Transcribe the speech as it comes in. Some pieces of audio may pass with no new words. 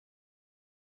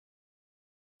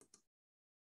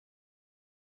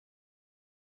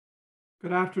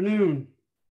Good afternoon.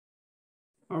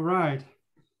 All right,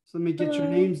 so let me get your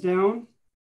names down.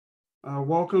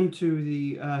 Welcome to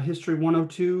the History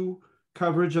 102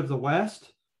 coverage of the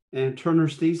West and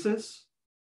Turner's thesis.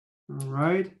 All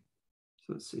right,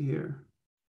 so let's see here.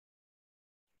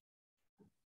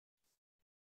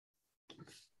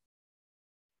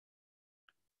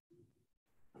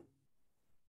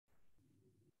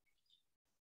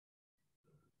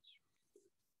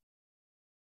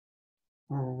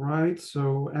 All right,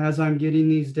 so as I'm getting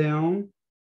these down,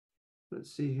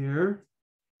 let's see here.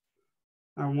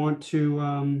 I want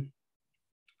to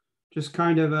just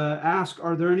kind of ask,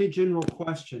 are there any general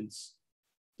questions?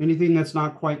 Anything that's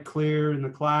not quite clear in the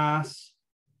class,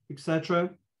 etc.?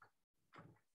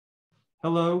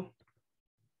 Hello,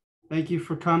 thank you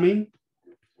for coming.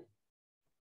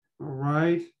 All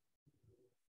right.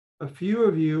 A few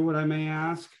of you, what I may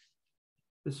ask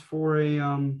is for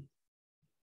a,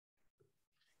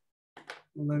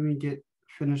 let me get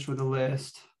finished with the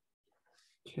list.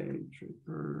 Okay,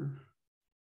 Draper.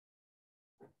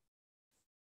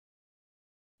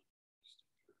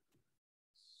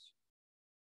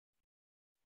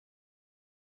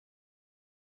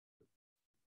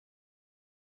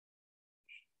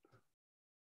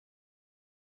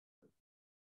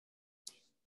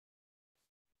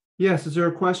 Yes, is there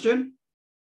a question?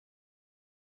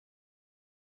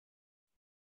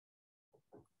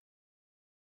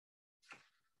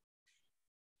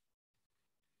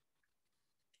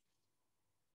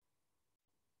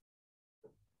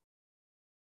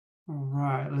 All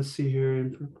right, let's see here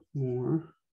and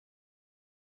more.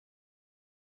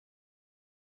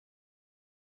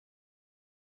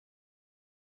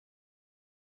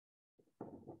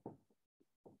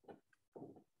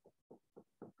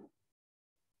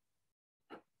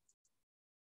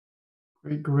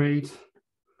 Great.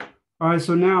 All right,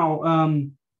 so now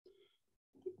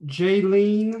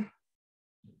Jaylene,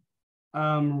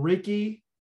 Ricky,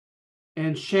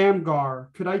 and Shamgar,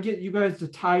 could I get you guys to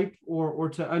type or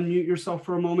to unmute yourself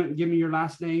for a moment and give me your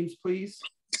last names, please?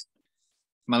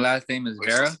 My last name is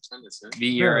Vera,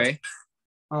 V-E-R-A.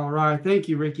 All right, thank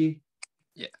you, Ricky.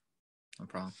 Yeah, no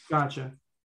problem. Gotcha.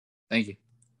 Thank you.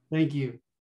 Thank you.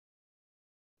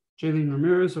 Jaylene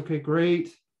Ramirez, okay,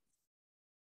 great.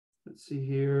 Let's see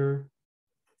here.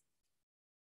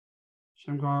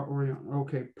 Shamgar Orion,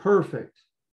 okay, perfect.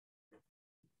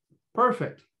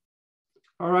 Perfect.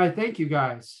 All right, thank you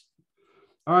guys.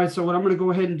 All right, so what I'm going to go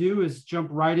ahead and do is jump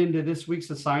right into this week's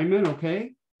assignment,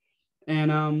 okay?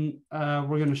 And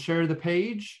we're going to share the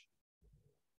page.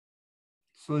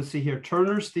 So let's see here,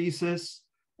 Turner's thesis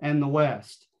and the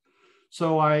West.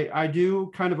 So I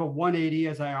do kind of a 180,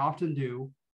 as I often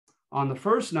do. On the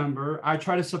first number, I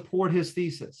try to support his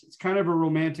thesis. It's kind of a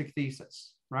romantic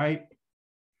thesis, right?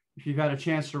 If you've had a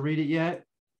chance to read it yet,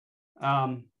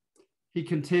 he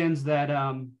contends that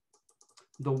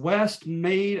the West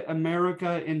made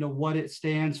America into what it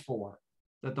stands for,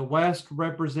 that the West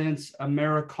represents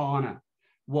Americana,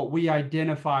 what we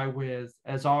identify with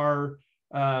as our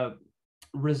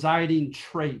residing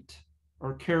trait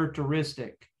or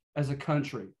characteristic as a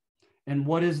country. And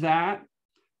what is that?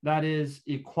 That is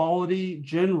equality,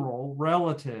 general,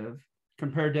 relative,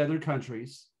 compared to other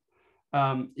countries,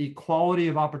 equality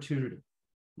of opportunity,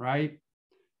 right?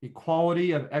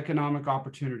 Equality of economic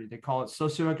opportunity. They call it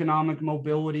socioeconomic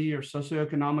mobility or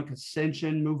socioeconomic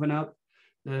ascension, moving up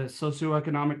the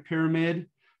socioeconomic pyramid,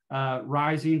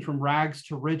 rising from rags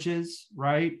to riches,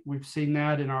 right? We've seen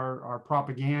that in our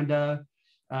propaganda,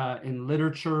 in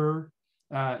literature,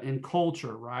 in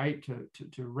culture, right?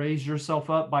 To raise yourself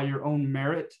up by your own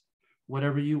merit,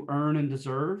 whatever you earn and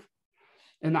deserve.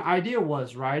 And the idea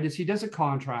was, right, is he does a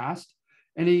contrast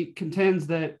and he contends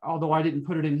that, although I didn't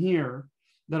put it in here,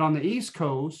 that on the East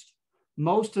Coast,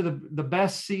 most of the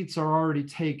best seats are already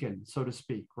taken, so to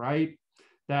speak, right?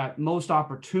 That most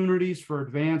opportunities for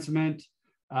advancement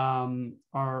are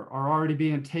already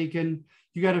being taken.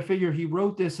 You got to figure he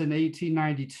wrote this in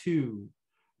 1892,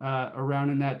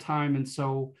 around in that time. And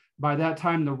so by that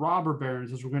time, the robber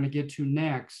barons, as we're going to get to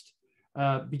next,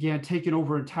 began taking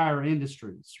over entire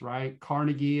industries, right?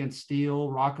 Carnegie and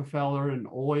steel, Rockefeller and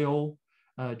oil,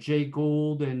 Jay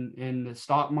Gould and the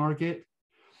stock market.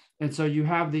 And so you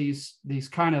have these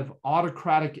kind of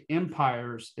autocratic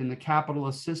empires in the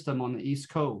capitalist system on the East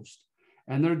Coast,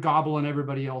 and they're gobbling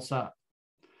everybody else up.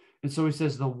 And so he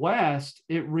says the West,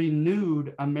 it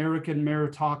renewed American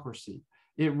meritocracy.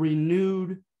 It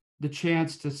renewed the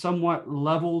chance to somewhat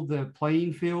level the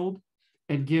playing field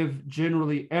and give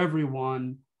generally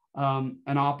everyone an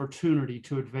opportunity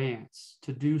to advance,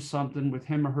 to do something with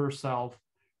him or herself,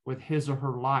 with his or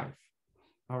her life.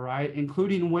 all right,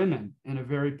 including women in a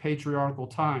very patriarchal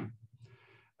time,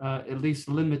 at least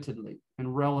limitedly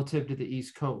and relative to the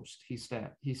East Coast, he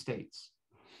states.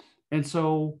 And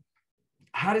so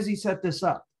how does he set this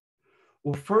up?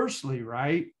 Well, firstly,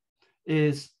 right,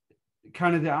 is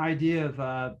kind of the idea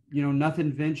of,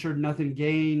 nothing ventured, nothing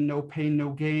gained, no pain,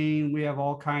 no gain. We have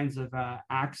all kinds of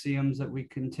axioms that we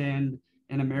contend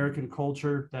in American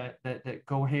culture that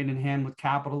go hand in hand with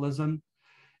capitalism,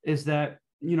 is that,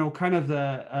 kind of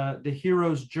the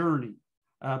hero's journey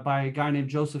by a guy named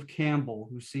Joseph Campbell,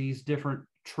 who sees different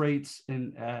traits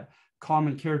and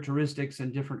common characteristics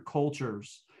in different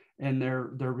cultures and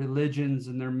their religions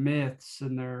and their myths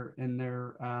and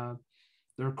their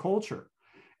culture.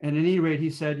 And at any rate, he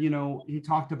said, he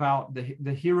talked about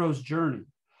the hero's journey,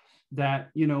 that,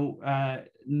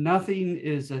 nothing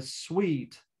is as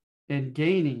sweet in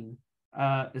gaining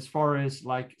as far as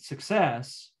like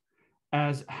success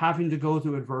as having to go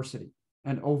through adversity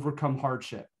and overcome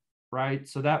hardship, right?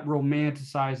 So that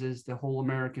romanticizes the whole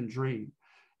American dream,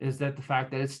 is that the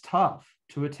fact that it's tough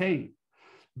to attain.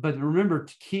 But remember,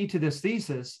 key to this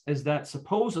thesis is that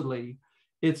supposedly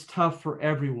it's tough for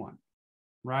everyone,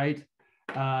 right?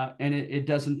 And it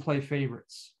doesn't play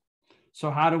favorites. So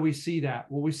how do we see that?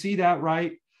 Well, we see that,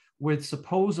 right, with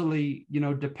supposedly,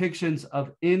 depictions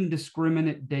of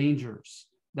indiscriminate dangers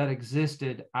that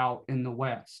existed out in the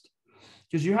West.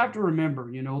 Because you have to remember,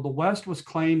 the West was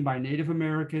claimed by Native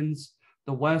Americans.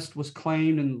 The West was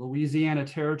claimed in Louisiana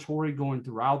Territory going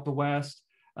throughout the West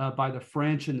by the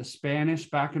French and the Spanish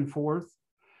back and forth.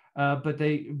 But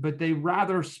they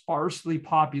rather sparsely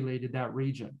populated that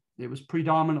region. It was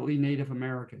predominantly Native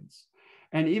Americans,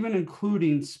 and even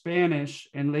including Spanish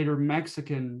and later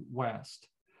Mexican West.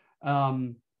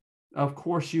 Of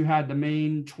course, you had the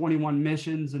main 21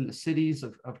 missions in the cities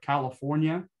of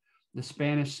California, the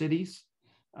Spanish cities,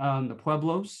 the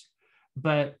pueblos.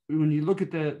 But when you look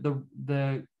at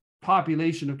the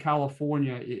population of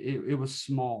California, it was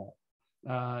small.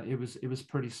 It was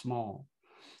pretty small.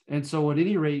 And so at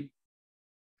any rate,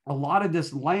 a lot of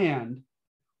this land,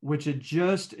 which had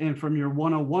just, and from your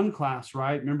 101 class,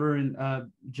 right? Remember,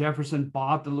 Jefferson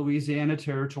bought the Louisiana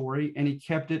Territory and he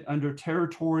kept it under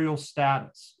territorial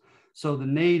status. So the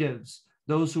natives,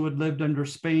 those who had lived under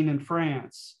Spain and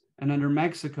France and under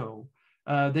Mexico,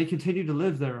 they continued to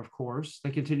live there, of course.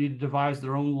 They continued to devise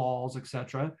their own laws,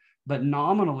 etc. But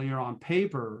nominally or on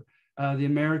paper, the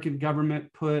American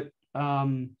government put,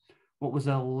 11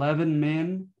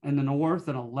 men in the North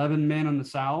and 11 men in the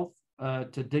South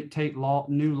to dictate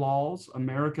new laws,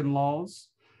 American laws.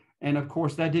 And of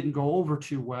course, that didn't go over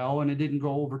too well, and it didn't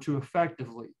go over too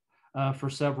effectively for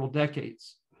several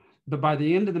decades. But by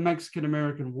the end of the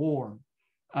Mexican-American War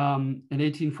in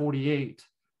 1848,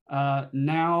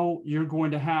 now you're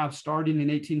going to have, starting in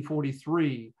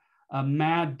 1843, a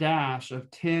mad dash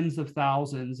of tens of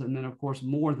thousands, and then of course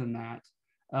more than that,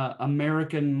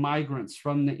 American migrants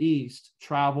from the East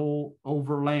travel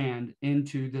overland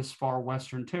into this far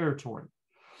Western territory.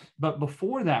 But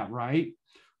before that, right,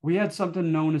 we had something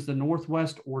known as the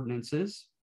Northwest Ordinances,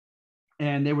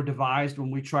 and they were devised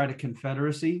when we tried a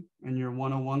confederacy in your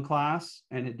 101 class,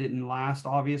 and it didn't last,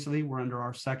 obviously. We're under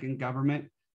our second government,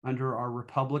 under our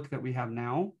republic that we have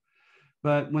now.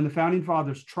 But when the founding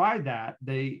fathers tried that,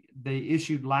 they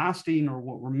issued lasting, or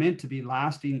what were meant to be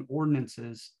lasting,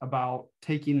 ordinances about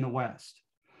taking the West.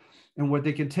 And what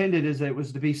they contended is that it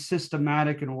was to be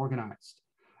systematic and organized.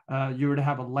 You were to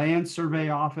have a land survey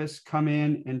office come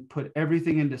in and put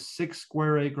everything into 6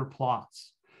 square acre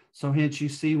plots. So hence you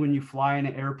see when you fly in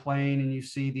an airplane and you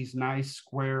see these nice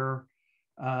square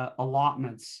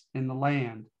allotments in the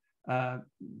land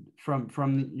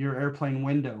from your airplane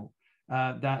window.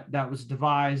 That was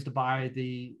devised by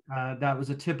that was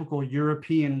a typical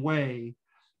European way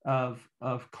of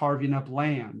carving up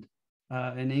land,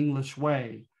 an English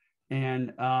way,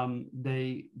 and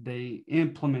they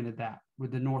implemented that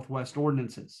with the Northwest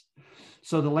Ordinances.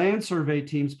 So the land survey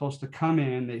team's supposed to come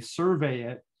in, they survey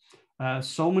it,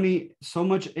 so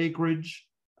much acreage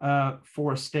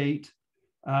for a state.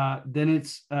 Then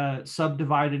it's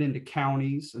subdivided into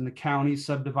counties, and the counties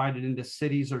subdivided into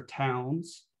cities or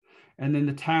towns. And then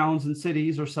the towns and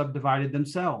cities are subdivided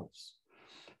themselves.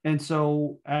 And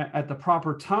so at the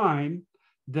proper time,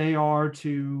 they are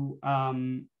to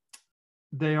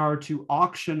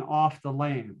auction off the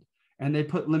land. And they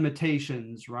put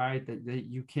limitations, right? That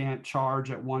you can't charge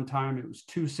at one time. It was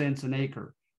 2 cents an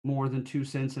acre, more than 2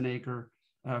 cents an acre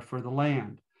for the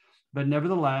land. But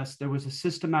nevertheless, there was a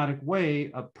systematic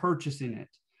way of purchasing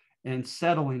it and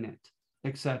settling it,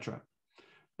 etc.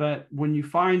 But when you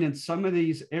find in some of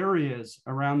these areas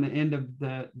around the end of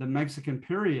the Mexican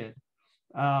period,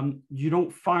 You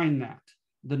don't find that,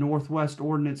 the Northwest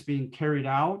Ordinance being carried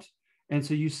out. And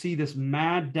so you see this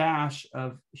mad dash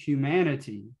of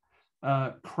humanity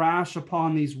crash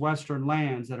upon these Western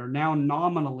lands that are now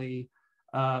nominally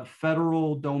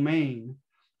federal domain,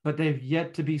 but they've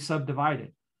yet to be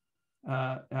subdivided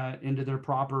into their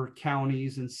proper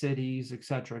counties and cities, et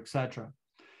cetera, et cetera.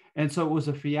 And so it was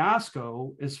a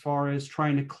fiasco as far as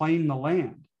trying to claim the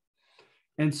land.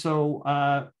 And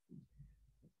so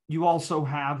you also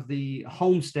have the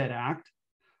Homestead Act,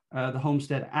 the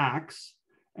Homestead Acts,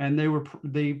 and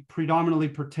they predominantly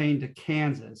pertain to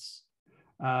Kansas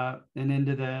and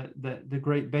into the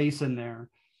Great Basin there.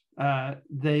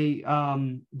 They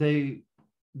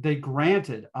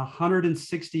granted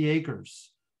 160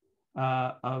 acres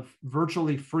of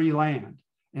virtually free land.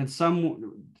 In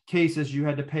some cases, you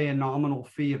had to pay a nominal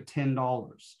fee of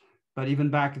 $10. But even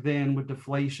back then, with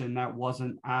deflation, that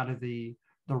wasn't out of the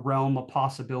realm of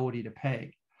possibility to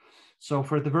pay. So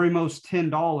for the very most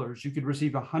 $10, you could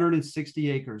receive 160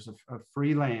 acres of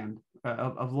free land,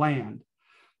 of land.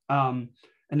 An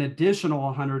additional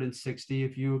 160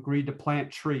 if you agreed to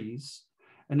plant trees.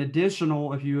 An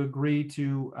additional if you agreed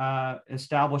to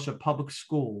establish a public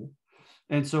school.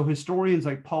 And so historians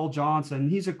like Paul Johnson,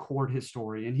 he's a court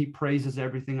historian. He praises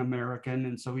everything American.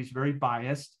 And so he's very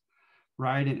biased,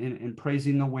 right, in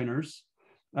praising the winners.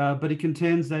 But he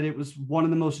contends that it was one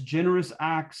of the most generous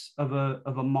acts of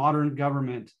a modern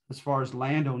government as far as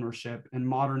land ownership in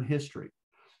modern history.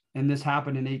 And this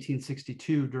happened in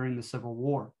 1862 during the Civil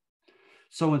War.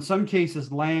 So in some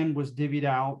cases, land was divvied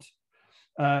out.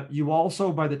 You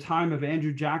also, by the time of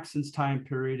Andrew Jackson's time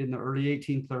period in the early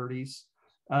 1830s,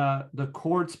 the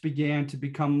courts began to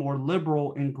become more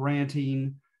liberal in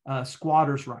granting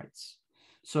squatters' rights.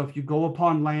 So if you go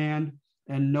upon land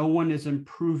and no one is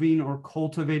improving or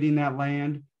cultivating that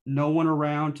land, no one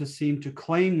around to seem to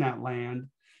claim that land,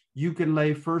 you can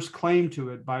lay first claim to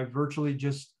it by virtually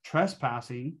just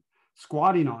trespassing,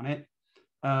 squatting on it,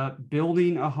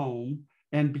 building a home,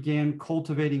 and began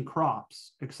cultivating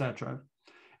crops, etc.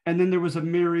 And then there was a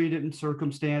myriad in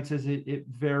circumstances. It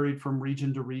varied from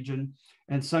region to region.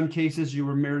 In some cases, you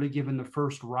were merely given the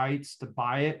first rights to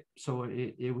buy it. So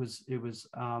it was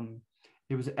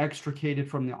extricated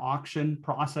from the auction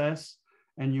process,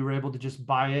 and you were able to just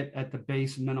buy it at the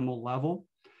base minimal level.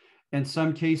 In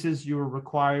some cases, you were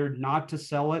required not to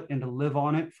sell it and to live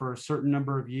on it for a certain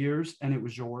number of years, and it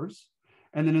was yours.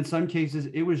 And then in some cases,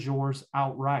 it was yours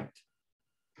outright.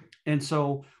 And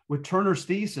so with Turner's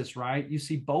thesis, right, you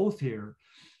see both here.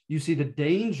 You see the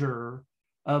danger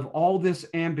of all this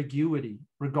ambiguity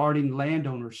regarding land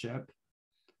ownership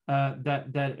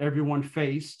that everyone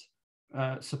faced,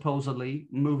 supposedly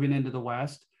moving into the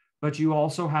West, but you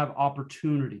also have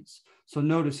opportunities. So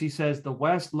notice he says the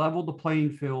West leveled the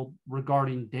playing field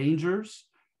regarding dangers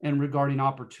and regarding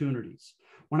opportunities.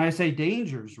 When I say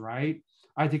dangers, right,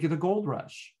 I think of the gold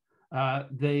rush.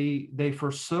 They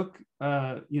forsook,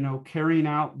 carrying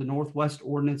out the Northwest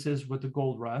ordinances with the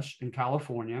gold rush in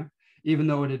California, even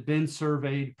though it had been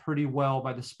surveyed pretty well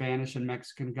by the Spanish and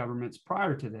Mexican governments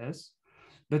prior to this,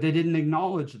 but they didn't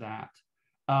acknowledge that.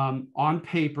 On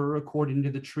paper, according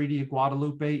to the Treaty of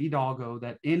Guadalupe Hidalgo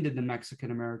that ended the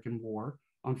Mexican-American War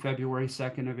on February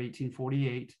 2nd of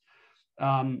 1848,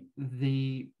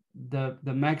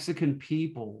 the Mexican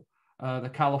people,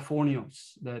 the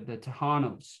Californios, the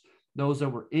Tejanos, those that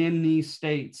were in these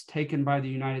states taken by the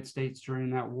United States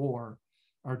during that war,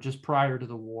 or just prior to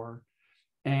the war,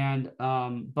 and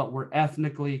but were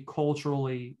ethnically,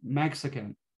 culturally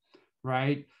Mexican,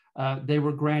 right? They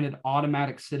were granted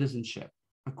automatic citizenship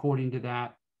according to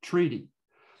that treaty.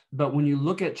 But when you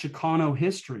look at Chicano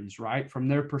histories, right, from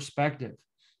their perspective,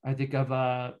 I think of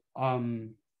our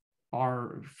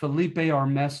Felipe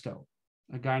Armesto,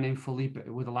 a guy named Felipe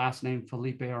with the last name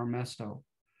Felipe Armesto.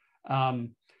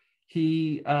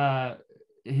 He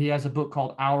has a book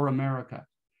called Our America,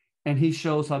 and he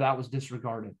shows how that was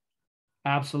disregarded,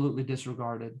 absolutely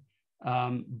disregarded.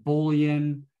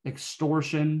 Bullying,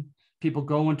 extortion, people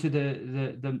going to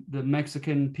the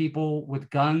Mexican people with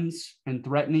guns and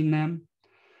threatening them.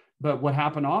 But what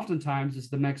happened oftentimes is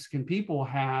the Mexican people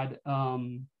had,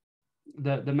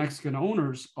 the Mexican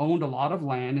owners owned a lot of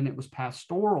land, and it was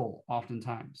pastoral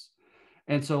oftentimes.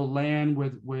 And so land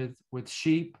with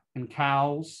sheep and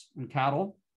cows and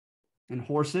cattle and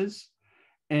horses,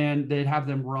 and they'd have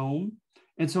them roam.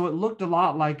 And so it looked a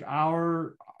lot like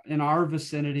in our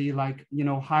vicinity, like,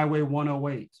 Highway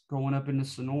 108 going up into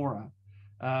Sonora,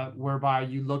 whereby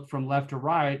you look from left to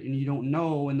right and you don't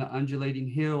know in the undulating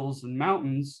hills and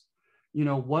mountains,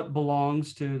 what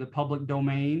belongs to the public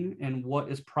domain and what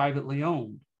is privately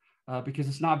owned. because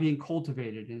it's not being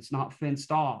cultivated and it's not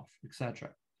fenced off, etc.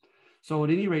 So at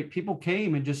any rate, people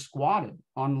came and just squatted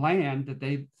on land that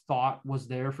they thought was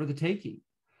there for the taking.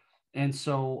 And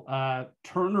so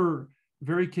Turner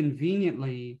very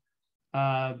conveniently,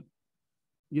 bypasses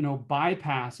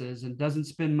and doesn't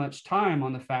spend much time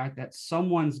on the fact that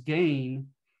someone's gain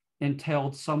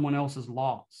entailed someone else's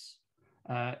loss.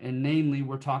 And namely,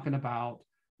 we're talking about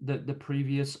the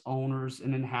previous owners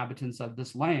and inhabitants of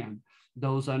this land,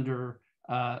 those under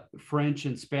French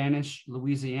and Spanish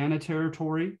Louisiana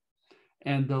territory,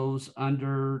 and those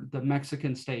under the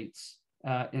Mexican states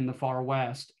in the far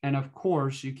west. And of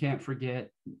course, you can't forget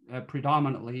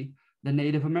predominantly the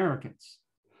Native Americans.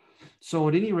 So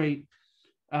at any rate,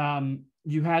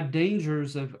 you had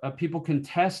dangers of people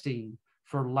contesting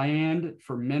for land,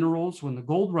 for minerals. When the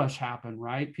gold rush happened,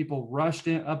 right? People rushed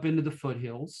up into the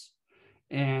foothills.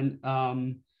 And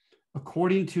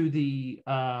according to the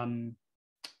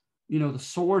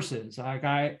sources, like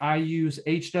I use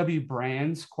H.W.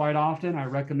 Brands quite often. I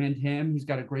recommend him. He's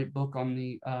got a great book on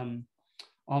the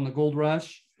gold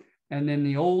rush. And then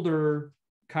the older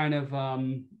kind of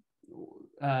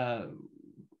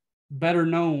better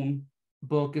known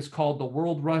book is called The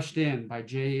World Rushed In by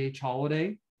J.S.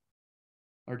 Holiday.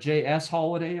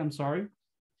 I'm sorry.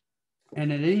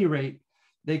 And at any rate,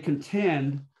 they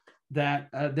contend that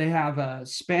they have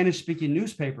Spanish-speaking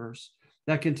newspapers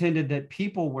that contended that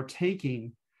people were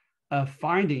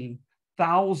finding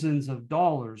thousands of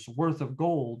dollars worth of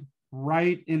gold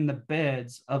right in the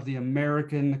beds of the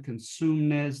American, the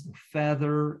Consumnes, the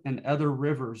Feather, and other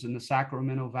rivers in the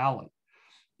Sacramento Valley,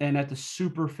 and at the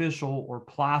superficial or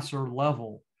placer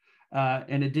level.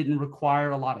 And it didn't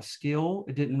require a lot of skill.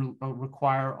 It didn't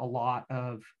require a lot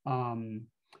of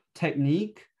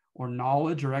technique or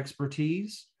knowledge or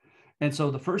expertise. And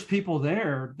so the first people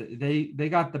there, they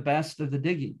got the best of the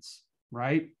diggings,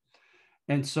 right?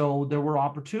 And so there were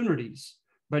opportunities.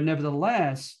 But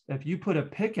nevertheless, if you put a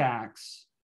pickaxe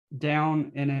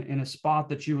down in a spot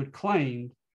that you had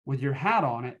claimed with your hat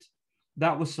on it,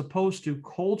 that was supposed to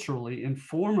culturally and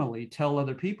formally tell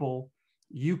other people,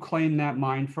 you claim that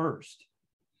mine first.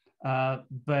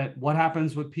 But what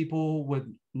happens with people with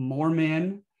more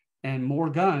men and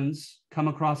more guns come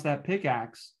across that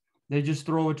pickaxe? They just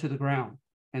throw it to the ground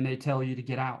and they tell you to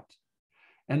get out.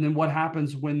 And then what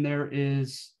happens when there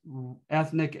is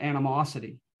ethnic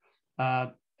animosity?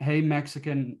 Hey,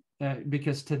 Mexican,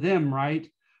 because to them, right,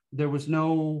 there was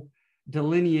no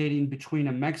delineating between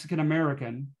a Mexican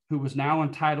American who was now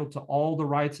entitled to all the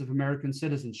rights of American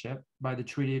citizenship by the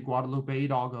Treaty of Guadalupe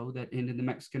Hidalgo that ended the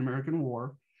Mexican-American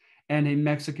War, and a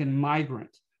Mexican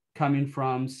migrant coming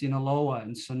from Sinaloa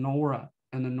and Sonora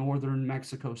and the northern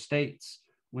Mexico states.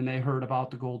 When they heard about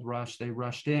the gold rush, they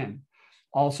rushed in.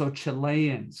 Also,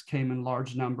 Chileans came in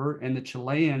large number, and the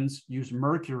Chileans used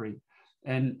mercury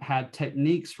and had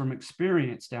techniques from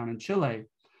experience down in Chile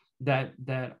that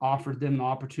offered them the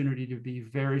opportunity to be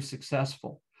very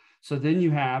successful. So then you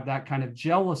have that kind of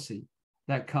jealousy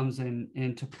that comes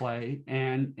into play,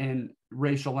 and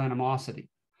racial animosity.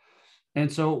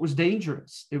 And so it was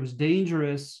dangerous. It was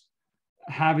dangerous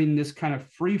having this kind of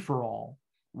free-for-all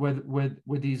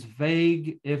with these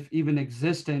vague, if even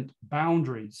existent,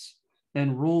 boundaries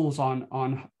and rules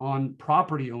on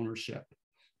property ownership,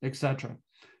 etc.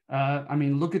 I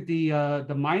mean, look at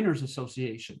the miners'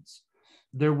 associations.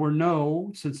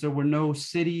 Since there were no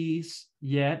cities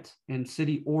yet and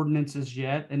city ordinances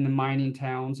yet in the mining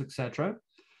towns, etc.,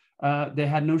 they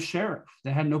had no sheriff,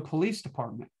 they had no police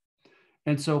department.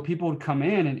 And so people would come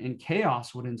in and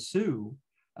chaos would ensue,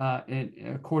 and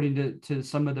according to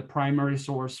some of the primary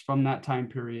source from that time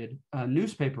period,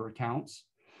 newspaper accounts.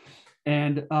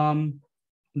 And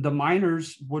the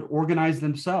miners would organize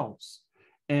themselves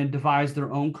and devise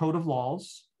their own code of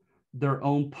laws, their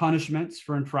own punishments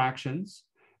for infractions,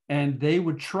 and they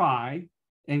would try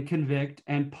and convict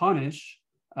and punish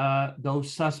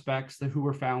those suspects who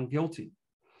were found guilty.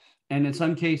 And in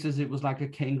some cases, it was like a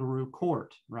kangaroo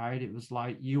court, right? It was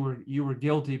like you were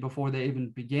guilty before they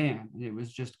even began. It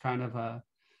was just kind of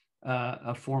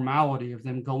a formality of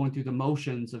them going through the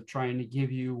motions of trying to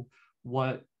give you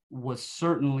what was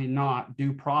certainly not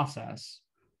due process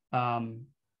to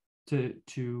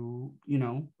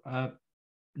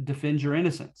defend your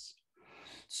innocence.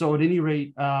 So at any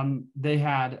rate, they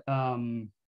had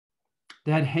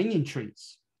hanging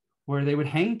trees where they would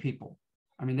hang people.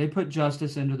 I mean, they put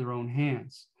justice into their own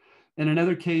hands. And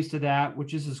another case to that,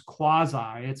 which is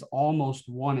quasi, it's almost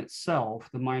one itself,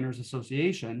 the Miners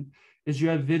Association, is you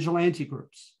have vigilante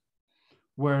groups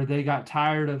where they got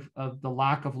tired of the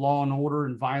lack of law and order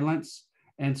and violence,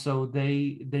 And so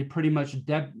they pretty much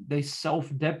they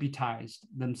self-deputized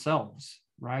themselves,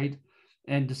 right?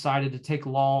 And decided to take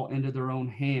law into their own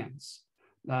hands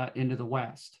into the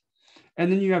West.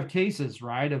 And then you have cases,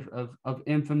 right, of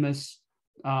infamous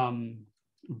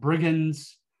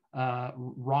brigands,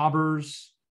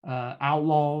 robbers,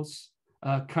 outlaws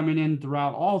coming in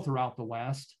all throughout the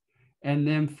West, and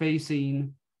them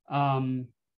facing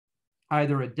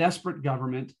either a desperate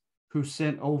government who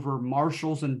sent over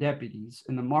marshals and deputies,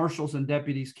 and the marshals and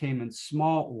deputies came in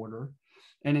small order.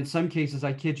 And in some cases,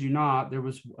 I kid you not, there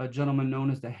was a gentleman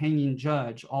known as the hanging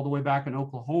judge all the way back in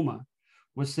Oklahoma,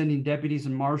 was sending deputies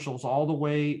and marshals all the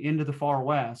way into the far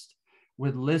West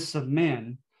with lists of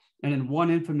men. And in one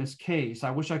infamous case,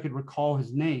 I wish I could recall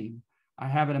his name. I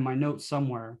have it in my notes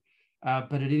somewhere.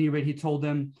 But at any rate, he told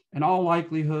them, in all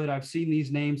likelihood, I've seen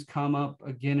these names come up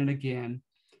again and again.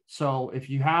 So if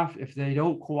they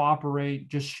don't cooperate,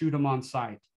 just shoot them on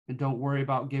sight and don't worry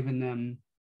about giving them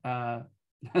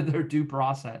their due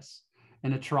process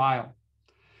and a trial.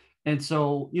 And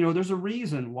so, there's a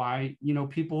reason why,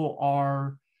 people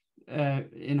are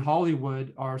in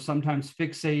Hollywood are sometimes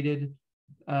fixated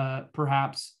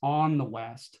perhaps on the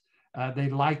West. They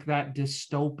like that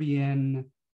dystopian,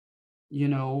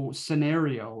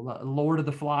 scenario, Lord of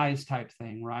the Flies type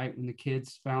thing, right? When the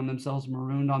kids found themselves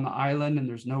marooned on the island and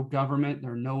there's no government,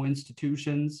 there are no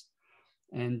institutions,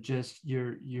 and just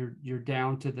you're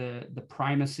down to the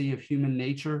primacy of human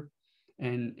nature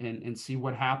and see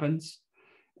what happens.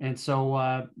 And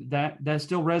so that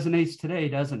still resonates today,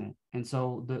 doesn't it? And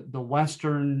so the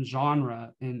Western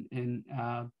genre in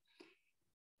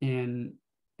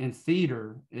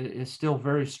theater is still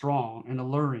very strong and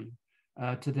alluring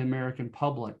to the American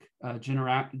public,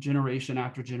 generation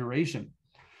after generation.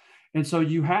 And so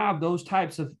you have those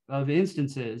types of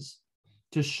instances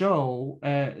to show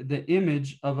the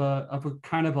image of a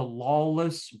kind of a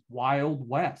lawless Wild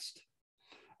West.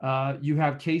 You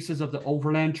have cases of the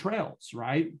overland trails,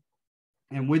 right?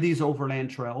 And with these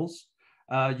overland trails,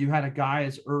 you had a guy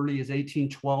as early as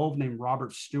 1812 named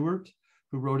Robert Stewart,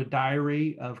 who wrote a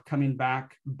diary of coming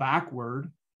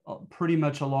backward, pretty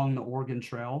much along the Oregon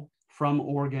Trail, from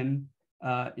Oregon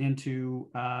into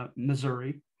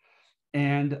Missouri.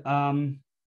 And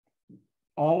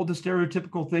all the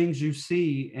stereotypical things you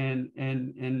see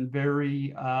and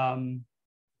very,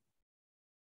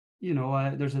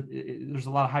 there's a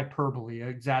lot of hyperbole,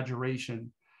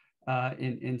 exaggeration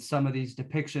in some of these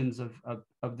depictions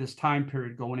of this time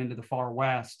period going into the far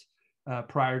West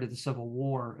prior to the Civil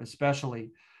War,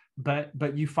 especially.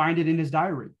 But you find it in his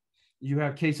diary. You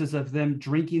have cases of them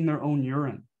drinking their own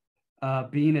urine,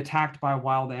 being attacked by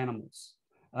wild animals,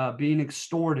 being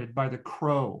extorted by the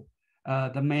Crow,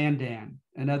 the Mandan,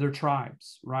 and other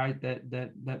tribes, right?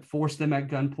 That forced them at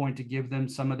gunpoint to give them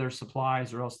some of their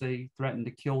supplies, or else they threatened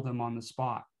to kill them on the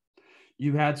spot.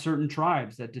 You had certain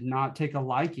tribes that did not take a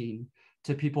liking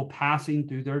to people passing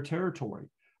through their territory,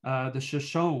 the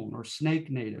Shoshone or Snake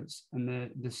natives,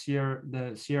 and the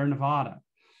Sierra Nevada,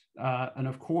 and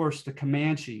of course the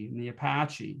Comanche and the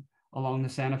Apache along the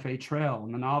Santa Fe Trail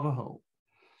and the Navajo.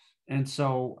 And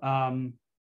so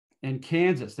in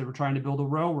Kansas, they were trying to build a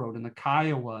railroad, and the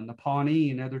Kiowa and the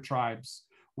Pawnee and other tribes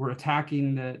were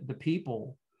attacking the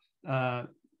people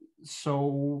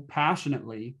so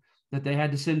passionately that they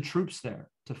had to send troops there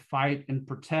to fight and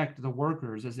protect the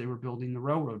workers as they were building the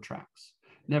railroad tracks.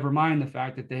 Never mind the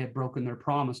fact that they had broken their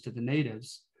promise to the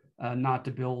natives not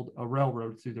to build a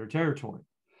railroad through their territory.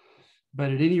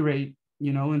 But at any rate,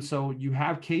 and so you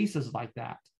have cases like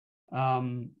that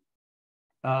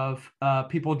of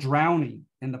people drowning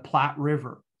in the Platte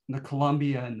River, the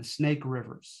Columbia and the Snake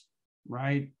Rivers,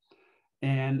 right?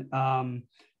 And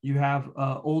you have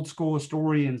old school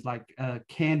historians like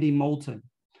Candy Moulton,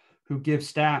 who give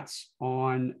stats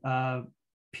on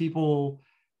people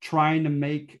trying to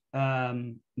make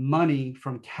money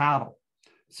from cattle.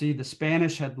 See, the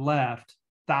Spanish had left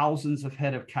thousands of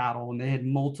head of cattle, and they had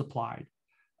multiplied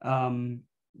from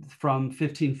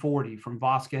 1540, from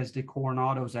Vasquez de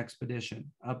Coronado's expedition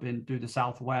up through the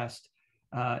Southwest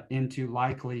into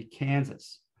likely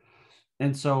Kansas.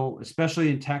 And so, especially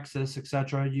in Texas, et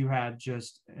cetera, you had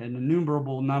just an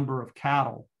innumerable number of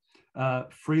cattle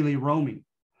freely roaming.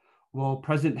 Well,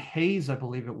 President Hayes, I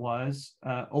believe it was,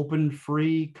 opened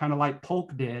free, kind of like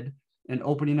Polk did, and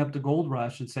opening up the gold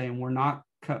rush and saying, we're not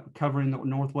covering the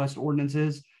Northwest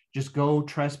ordinances, just go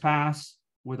trespass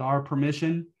with our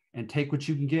permission and take what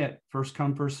you can get, first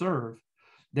come, first serve.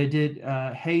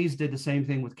 Hayes did the same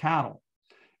thing with cattle,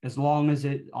 as long as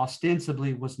it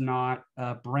ostensibly was not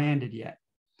branded yet.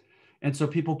 And so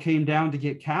people came down to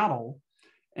get cattle,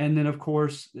 And then, of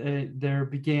course, there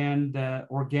began the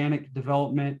organic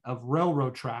development of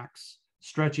railroad tracks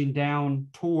stretching down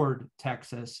toward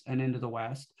Texas and into the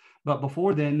West. But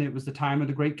before then, it was the time of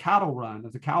the great cattle run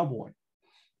of the cowboy,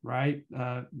 right?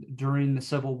 During the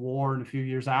Civil War and a few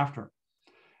years after,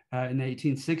 in the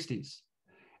 1860s.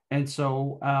 And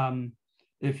so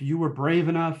if you were brave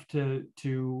enough to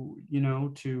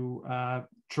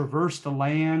traverse the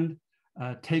land,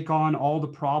 take on all the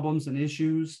problems and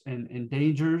issues and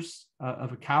dangers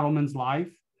of a cattleman's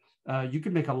life, you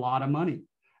could make a lot of money.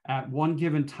 At one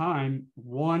given time,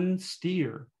 one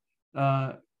steer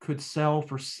could sell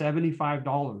for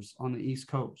 $75 on the East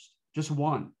Coast, just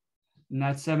one. And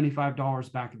that's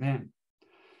 $75 back then.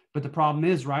 But the problem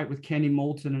is, right, with Kenny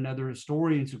Moulton and other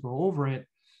historians who go over it,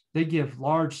 they give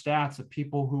large stats of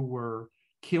people who were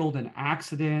killed in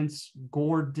accidents,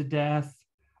 gored to death,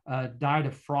 died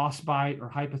of frostbite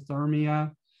or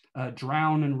hypothermia,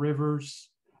 drowned in rivers,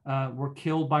 were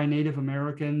killed by Native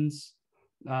Americans,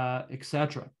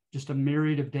 etc. Just a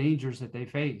myriad of dangers that they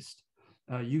faced.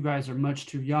 You guys are much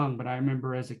too young, but I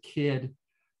remember as a kid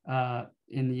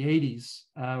in the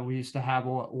 80s, we used to have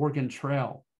an Oregon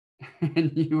Trail,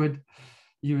 and you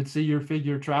would see your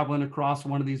figure traveling across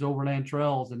one of these overland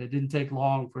trails, and it didn't take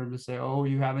long for him to say, "Oh,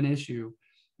 you have an issue.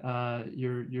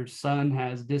 Your son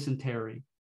has dysentery,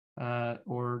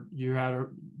 or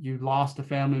you lost a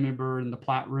family member in the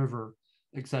Platte River,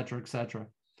 et cetera, et cetera."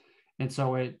 And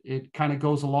so it kind of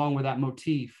goes along with that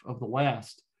motif of the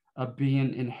West of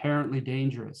being inherently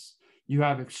dangerous. You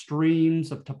have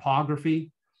extremes of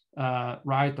topography,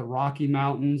 right? The Rocky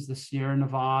Mountains, the Sierra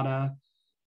Nevada.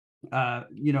 A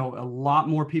lot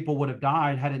more people would have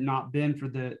died had it not been for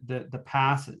the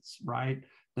passes, right?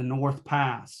 The North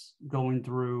Pass going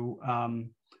through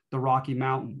the Rocky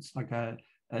Mountains, like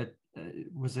at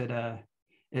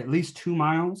least 2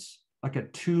 miles, like a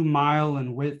 2 mile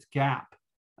in width gap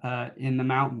in the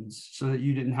mountains, so that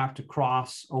you didn't have to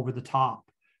cross over the top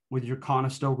with your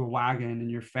Conestoga wagon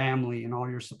and your family and all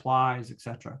your supplies,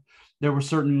 etc. There were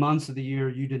certain months of the year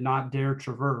you did not dare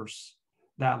traverse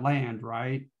that land,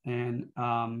 right? And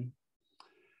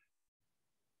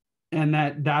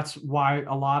that's why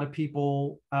a lot of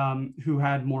people who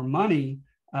had more money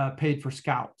paid for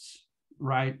scouts,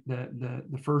 right?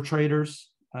 The fur traders,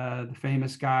 the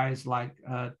famous guys like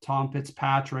Tom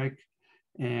Fitzpatrick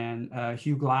and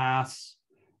Hugh Glass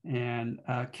and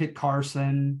Kit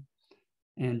Carson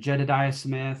and Jedediah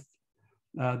Smith.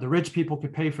 The rich people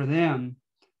could pay for them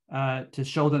to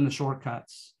show them the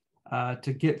shortcuts,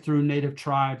 to get through native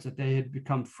tribes that they had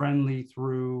become friendly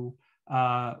through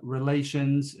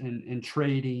relations and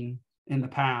trading in the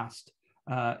past,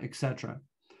 etc.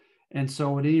 And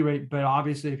so at any rate, but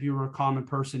obviously if you were a common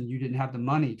person, you didn't have the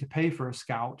money to pay for a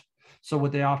scout. So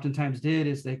what they oftentimes did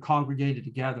is they congregated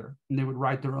together and they would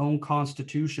write their own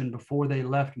constitution before they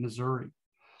left Missouri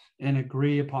and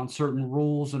agree upon certain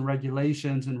rules and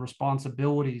regulations and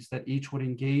responsibilities that each would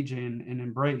engage in and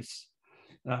embrace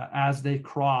as they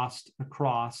crossed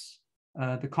across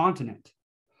the continent.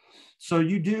 So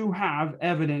you do have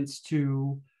evidence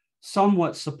to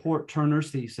somewhat support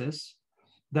Turner's thesis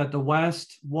that the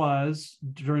West was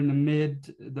during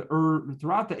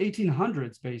throughout the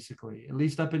 1800s, basically, at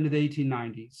least up into the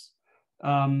 1890s,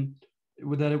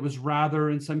 that it was rather,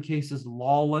 in some cases,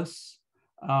 lawless,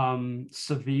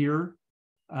 severe,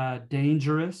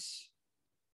 dangerous,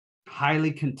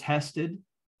 highly contested,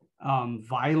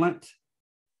 violent.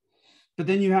 But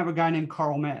then you have a guy named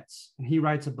Karl Metz, and he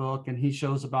writes a book and he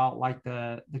shows about like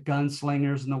the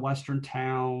gunslingers in the Western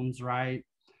towns, right?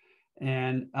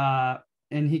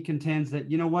 And he contends that,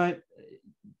 you know what,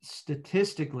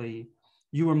 statistically,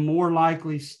 you are more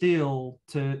likely still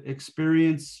to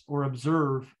experience or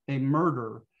observe a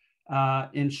murder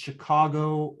in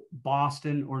Chicago,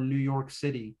 Boston, or New York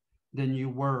City than you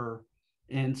were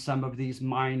in some of these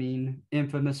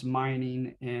infamous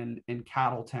mining and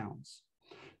cattle towns.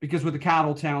 Because with the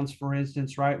cattle towns, for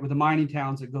instance, right, with the mining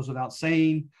towns, it goes without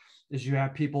saying, is you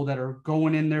have people that are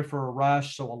going in there for a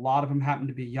rush. So a lot of them happen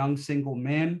to be young single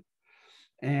men.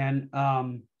 And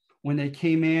when they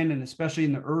came in, and especially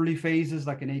in the early phases,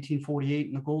 like in 1848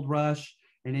 in the gold rush,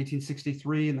 in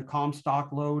 1863 in the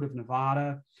Comstock lode of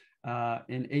Nevada,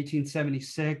 in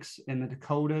 1876 in the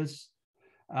Dakotas,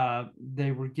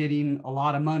 they were getting a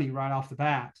lot of money right off the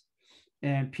bat.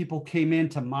 And people came in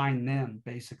to mine them,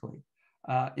 basically.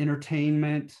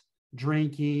 Entertainment,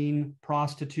 drinking,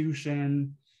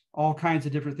 prostitution, all kinds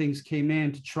of different things came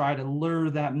in to try to lure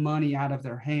that money out of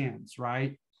their hands,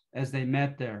 right? As they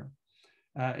met there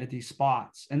at these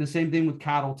spots. And the same thing with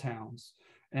cattle towns.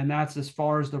 And that's as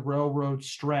far as the railroad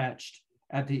stretched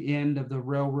at the end of the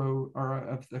railroad or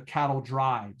of the cattle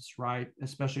drives, right?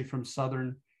 Especially from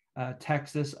southern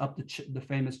Texas up the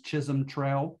famous Chisholm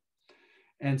Trail.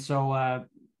 And so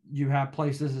you have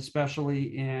places,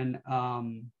 especially in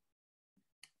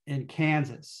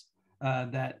Kansas,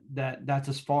 that's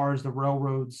as far as the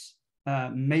railroads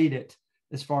made it,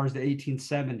 as far as the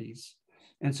 1870s.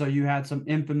 And so you had some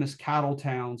infamous cattle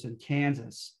towns in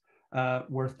Kansas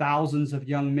where thousands of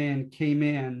young men came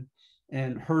in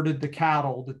and herded the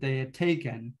cattle that they had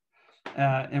taken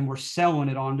and were selling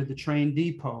it onto the train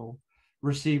depot,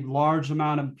 received large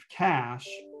amount of cash.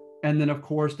 And then, of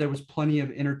course, there was plenty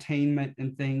of entertainment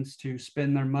and things to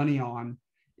spend their money on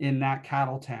in that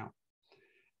cattle town.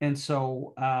 And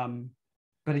so,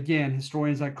 but again,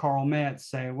 historians like Carl Metz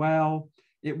say, well,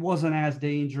 it wasn't as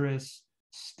dangerous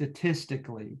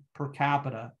statistically per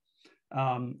capita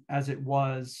as it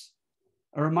was,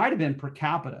 or it might have been per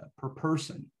capita, per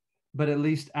person, but at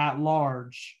least at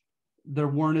large, there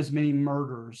weren't as many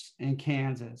murders in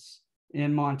Kansas,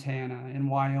 in Montana, in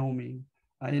Wyoming,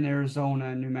 in Arizona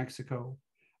and New Mexico,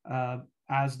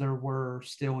 as there were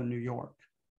still in New York.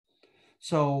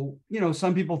 So, you know,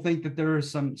 some people think that there is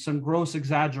some gross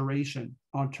exaggeration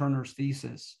on Turner's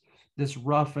thesis, this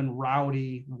rough and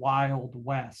rowdy Wild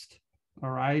West, all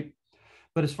right?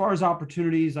 But as far as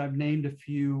opportunities, I've named a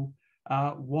few.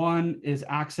 One is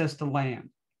access to land,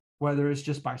 whether it's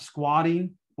just by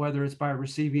squatting, whether it's by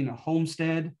receiving a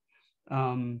homestead,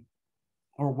 or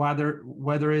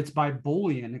whether it's by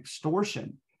bullying,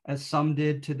 extortion, as some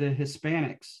did to the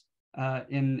Hispanics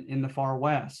in the far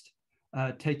West,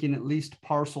 taking at least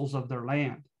parcels of their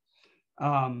land.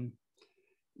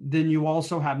 Then you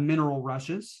also have mineral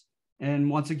rushes. And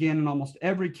once again, in almost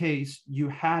every case, you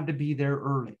had to be there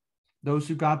early. Those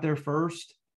who got there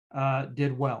first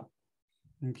did well.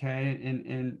 Okay,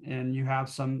 and you have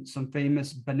some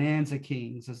famous bonanza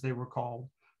kings, as they were called,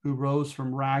 who rose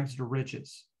from rags to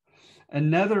riches.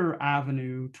 Another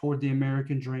avenue toward the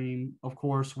American dream, of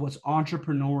course, was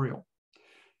entrepreneurial.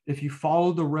 If you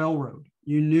followed the railroad,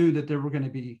 you knew that there were going to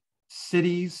be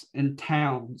cities and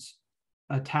towns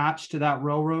attached to that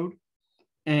railroad,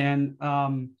 and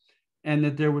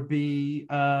that there would be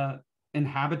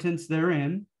inhabitants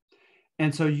therein.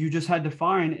 And so you just had to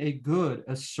find a good,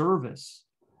 a service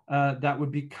that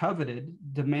would be coveted,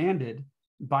 demanded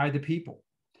by the people.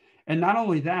 And not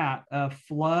only that, a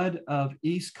flood of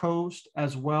East Coast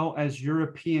as well as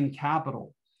European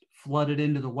capital flooded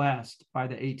into the West by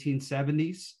the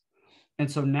 1870s. And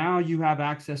so now you have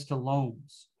access to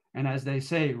loans. And as they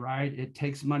say, right, it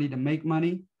takes money to make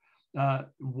money.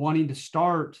 Wanting to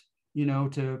start, you know,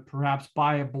 to perhaps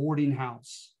buy a boarding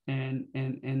house and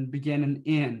begin an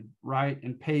inn, right,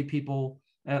 and pay people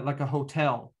at like a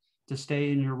hotel to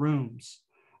stay in your rooms,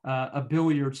 a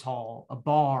billiards hall, a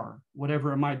bar,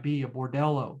 whatever it might be, a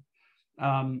bordello.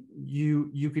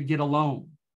 You could get a loan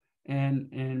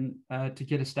and to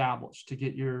get established, to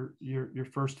get your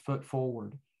first foot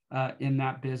forward in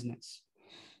that business.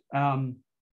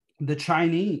 The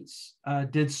Chinese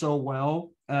did so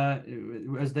well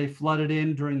as they flooded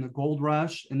in during the gold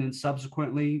rush, and then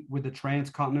subsequently with the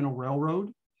Transcontinental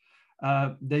Railroad.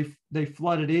 They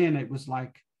flooded in. It was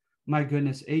like, my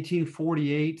goodness,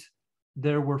 1848,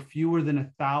 there were fewer than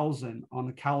 1,000 on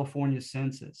the California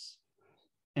census.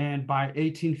 And by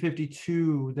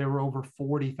 1852, there were over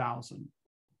 40,000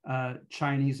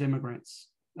 Chinese immigrants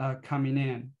coming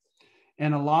in.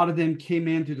 And a lot of them came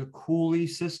in through the Coolie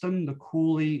system, the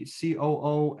Coolie,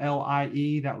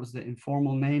 C-O-O-L-I-E. That was the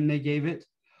informal name they gave it.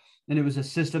 And it was a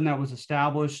system that was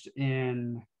established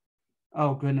in,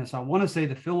 oh goodness, I want to say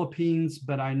the Philippines,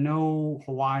 but I know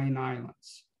Hawaiian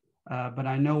Islands, but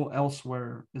I know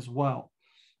elsewhere as well.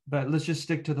 But let's just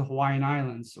stick to the Hawaiian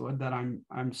Islands that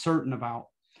I'm certain about.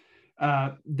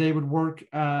 They would work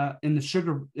in the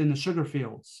sugar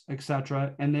fields,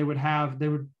 etc., and they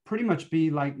would pretty much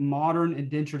be like modern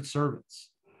indentured servants.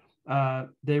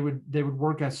 They would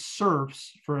work as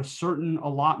serfs for a certain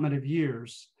allotment of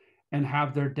years and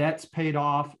have their debts paid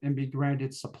off and be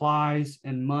granted supplies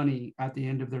and money at the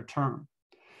end of their term.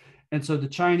 And so the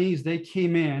Chinese, they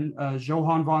came in,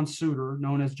 Johann von Sutter,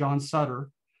 known as John Sutter,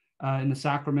 in the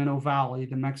Sacramento Valley.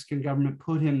 The Mexican government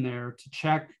put him there to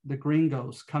check the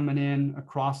gringos coming in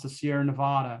across the Sierra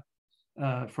Nevada,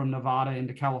 from Nevada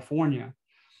into California.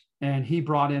 And he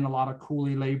brought in a lot of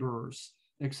coolie laborers,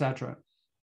 etc.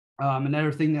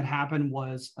 Another thing that happened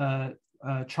was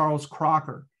Charles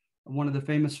Crocker, one of the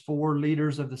famous four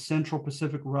leaders of the Central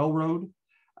Pacific Railroad.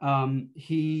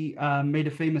 He made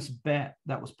a famous bet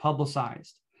that was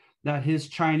publicized that his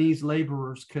Chinese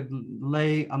laborers could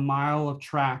lay a mile of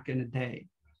track in a day,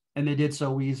 and they did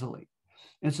so easily.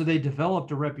 And so they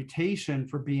developed a reputation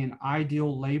for being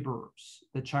ideal laborers,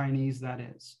 the Chinese, that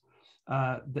is,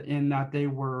 in that they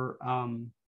were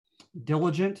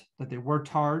diligent, that they worked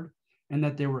hard, and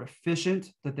that they were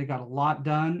efficient, that they got a lot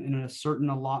done in a certain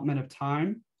allotment of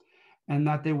time, and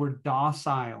that they were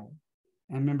docile.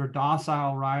 And remember,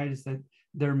 docile, right, is that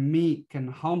they're meek and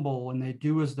humble, and they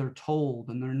do as they're told,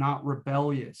 and they're not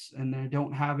rebellious, and they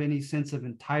don't have any sense of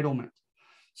entitlement.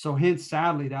 So hence,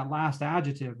 sadly, that last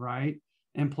adjective, right,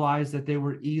 implies that they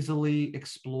were easily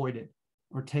exploited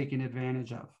or taken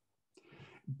advantage of.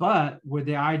 But with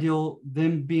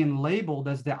them being labeled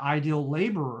as the ideal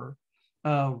laborer,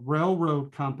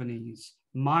 railroad companies,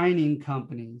 mining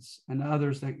companies, and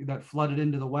others that flooded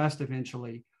into the West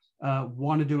eventually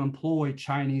wanted to employ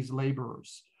Chinese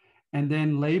laborers. And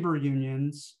then labor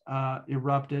unions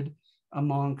erupted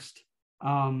amongst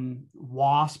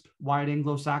WASP, white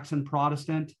Anglo-Saxon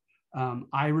Protestant,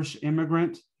 Irish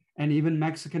immigrant, and even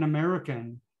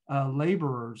Mexican-American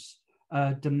laborers,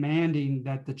 demanding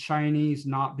that the Chinese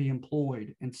not be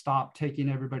employed and stop taking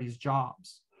everybody's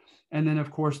jobs. And then,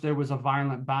 of course, there was a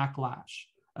violent backlash.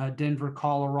 Denver,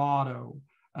 Colorado,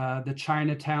 the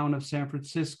Chinatown of San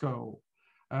Francisco,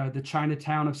 the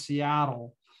Chinatown of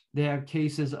Seattle. They had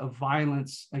cases of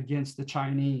violence against the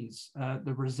Chinese,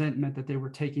 the resentment that they were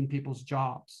taking people's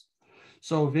jobs.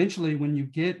 So eventually, when you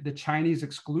get the Chinese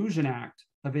Exclusion Act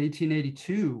of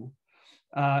 1882,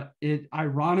 it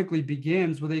ironically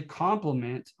begins with a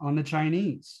compliment on the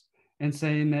Chinese and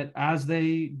saying that as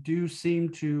they do seem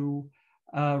to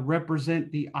represent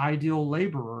the ideal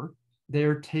laborer,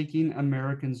 they're taking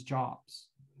Americans' jobs.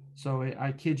 So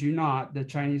I kid you not, the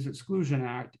Chinese Exclusion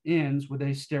Act ends with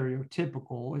a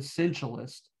stereotypical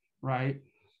essentialist, right,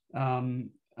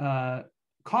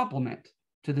 compliment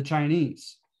to the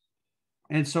Chinese.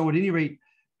 And so at any rate,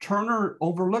 Turner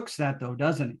overlooks that though,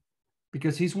 doesn't he?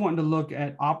 Because he's wanting to look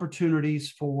at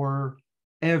opportunities for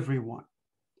everyone.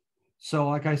 So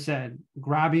like I said,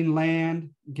 grabbing land,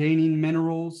 gaining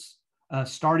minerals,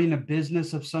 starting a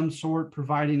business of some sort,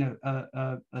 providing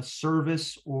a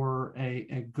service or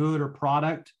a good or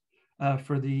product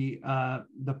for the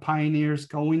pioneers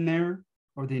going there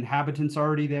or the inhabitants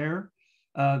already there.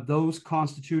 Those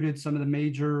constituted some of the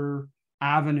major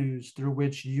avenues through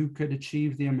which you could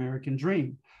achieve the American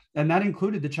dream. And that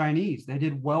included the Chinese. They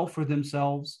did well for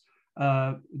themselves.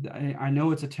 I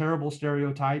know it's a terrible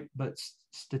stereotype, but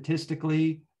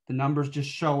statistically, the numbers just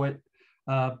show it.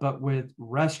 But with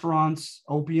restaurants,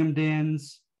 opium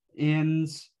dens,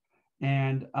 inns,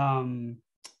 and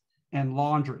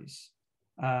laundries,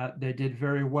 they did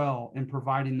very well in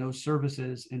providing those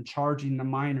services and charging the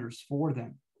miners for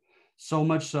them. So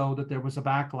much so that there was a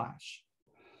backlash.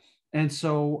 And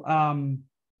so,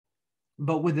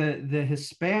 but with the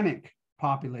Hispanic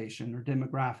population or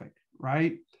demographic,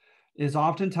 right, is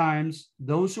oftentimes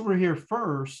those who were here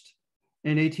first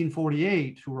in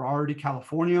 1848, who were already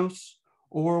Californios,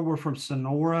 or were from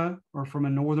Sonora or from a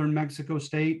northern Mexico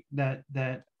state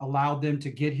that allowed them to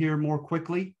get here more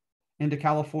quickly into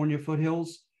California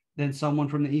foothills than someone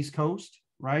from the East Coast,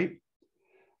 right?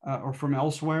 Or from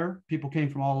elsewhere. People came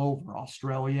from all over,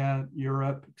 Australia,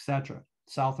 Europe, etc.,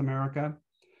 South America.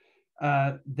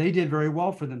 They did very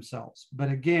well for themselves. But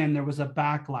again, there was a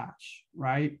backlash,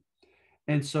 right?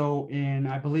 And so in,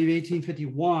 I believe,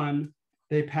 1851,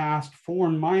 they passed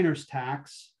foreign miners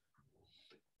tax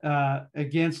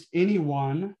against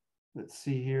anyone. Let's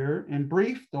see here. In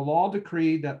brief, the law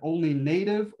decreed that only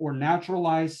native or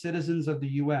naturalized citizens of the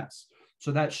U.S.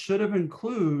 So that should have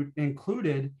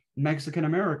included Mexican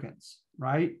Americans,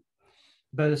 right?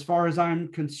 But as far as I'm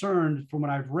concerned, from what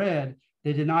I've read,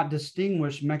 they did not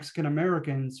distinguish Mexican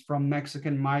Americans from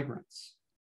Mexican migrants,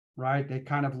 right? They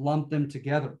kind of lumped them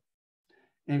together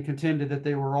and contended that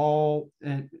they were all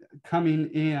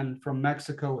coming in from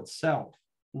Mexico itself,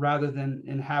 rather than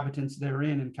inhabitants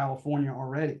therein in California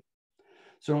already.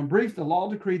 So in brief, the law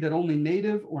decreed that only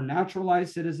native or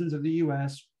naturalized citizens of the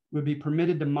U.S. would be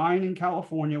permitted to mine in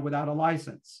California without a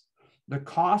license, the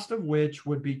cost of which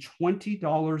would be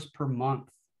 $20 per month.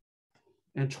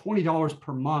 And $20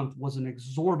 per month was an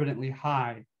exorbitantly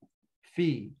high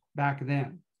fee back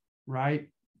then, right?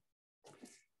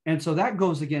 And so that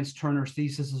goes against Turner's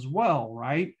thesis as well,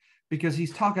 right? Because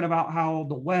he's talking about how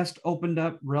the West opened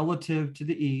up relative to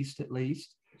the East, at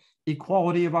least,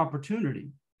 equality of opportunity,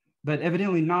 but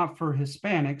evidently not for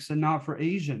Hispanics and not for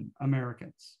Asian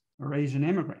Americans or Asian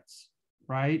immigrants,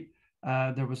 right?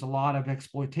 There was a lot of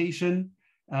exploitation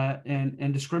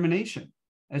and discrimination,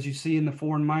 as you see in the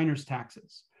foreign miners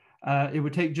taxes. It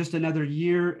would take just another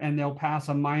year and they'll pass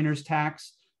a miners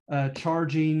tax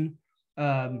charging,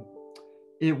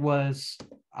 it was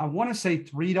I want to say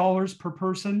 $3 per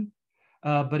person,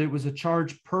 but it was a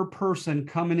charge per person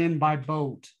coming in by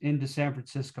boat into San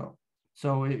Francisco.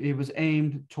 So it was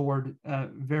aimed toward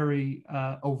very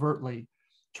overtly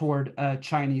toward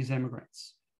Chinese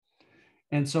immigrants.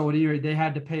 And so anyway, they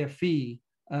had to pay a fee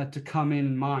to come in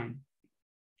and mine.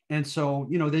 And so,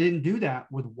 you know, they didn't do that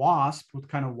with WASP, with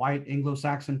kind of white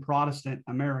Anglo-Saxon Protestant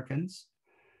Americans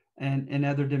and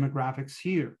other demographics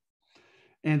here.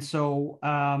 And so,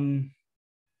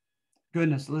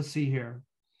 goodness, let's see here.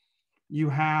 You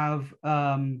have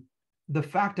the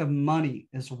fact of money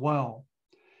as well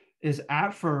is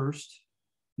at first,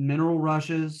 mineral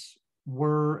rushes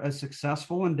were a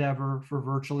successful endeavor for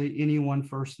virtually anyone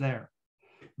first there.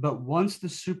 But once the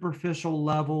superficial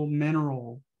level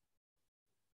mineral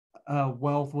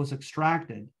wealth was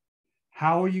extracted,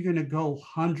 how are you going to go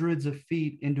hundreds of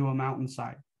feet into a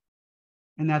mountainside?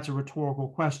 And that's a rhetorical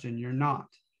question. You're not.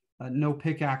 No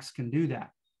pickaxe can do that.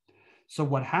 So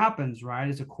what happens, right,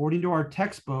 is according to our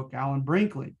textbook, Alan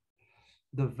Brinkley,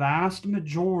 the vast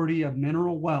majority of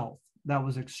mineral wealth that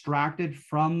was extracted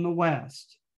from the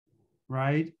West,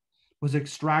 right, was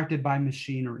extracted by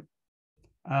machinery.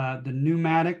 The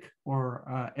pneumatic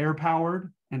or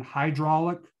air-powered and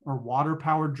hydraulic or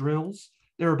water-powered drills,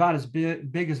 they're about as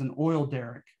big as an oil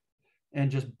derrick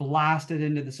and just blasted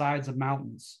into the sides of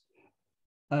mountains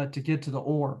to get to the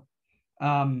ore.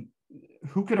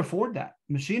 Who could afford that?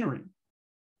 Machinery.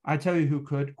 I tell you who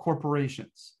could,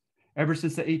 corporations. Ever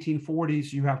since the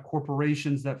 1840s, you have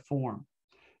corporations that form,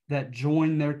 that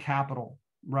join their capital,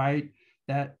 right?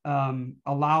 That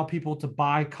allow people to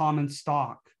buy common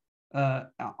stock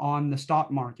on the stock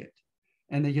market,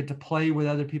 and they get to play with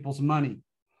other people's money.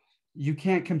 You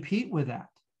can't compete with that,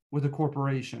 with a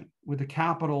corporation, with the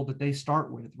capital that they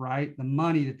start with, right? The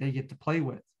money that they get to play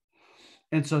with.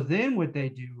 And so then what they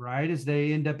do, right, is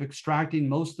they end up extracting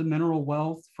most of the mineral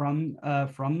wealth from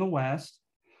the West,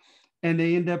 and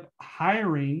they end up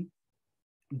hiring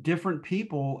different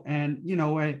people. And, you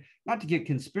know, not to get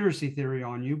conspiracy theory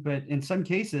on you, but in some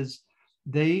cases,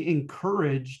 they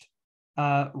encouraged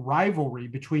rivalry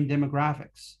between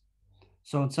demographics.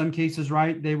 So in some cases,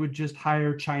 right, they would just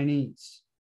hire Chinese,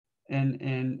 and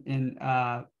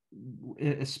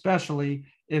especially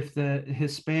if the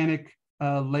Hispanic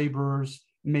laborers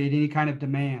made any kind of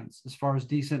demands as far as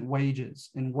decent wages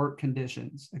and work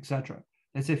conditions, etc.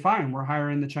 They say, fine, we're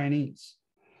hiring the Chinese.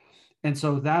 And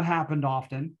so that happened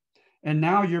often. And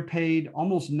now you're paid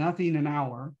almost nothing an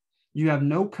hour. You have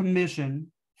no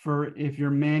commission for if you're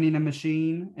manning a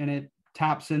machine and it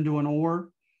taps into an ore.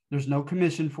 There's no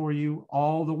commission for you.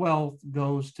 All the wealth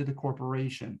goes to the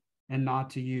corporation and not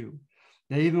to you.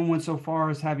 They even went so far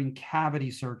as having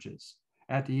cavity searches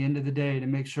at the end of the day to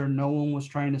make sure no one was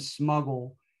trying to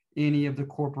smuggle any of the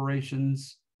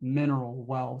corporation's mineral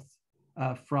wealth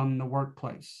from the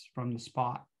workplace, from the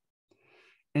spot.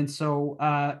 And so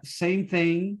same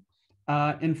thing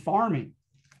in farming.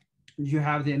 You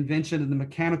have the invention of the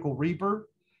mechanical reaper,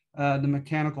 the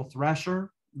mechanical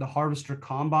thresher, the harvester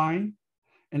combine.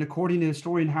 And according to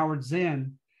historian Howard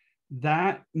Zinn,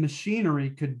 that machinery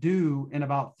could do in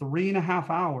about 3.5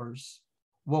 hours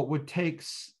what would take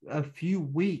a few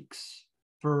weeks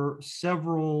for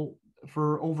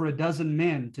over a dozen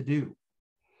men to do.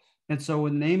 And so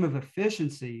in the name of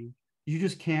efficiency, you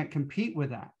just can't compete with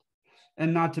that.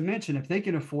 And not to mention, if they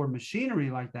can afford machinery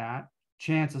like that,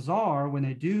 chances are when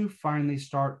they do finally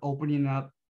start opening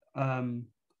up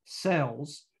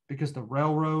sales, because the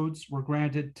railroads were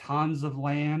granted tons of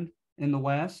land in the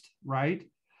West, right?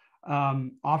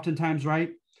 Oftentimes,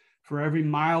 right, for every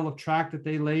mile of track that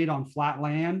they laid on flat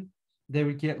land, they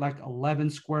would get like 11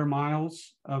 square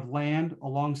miles of land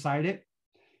alongside it.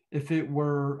 If it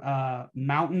were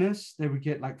mountainous, they would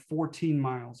get like 14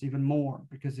 miles, even more,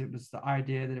 because it was the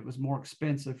idea that it was more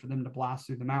expensive for them to blast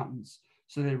through the mountains.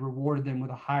 So they rewarded them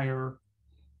with a higher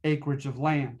acreage of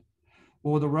land.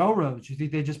 Well, the railroads, you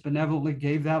think they just benevolently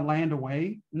gave that land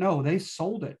away? No, they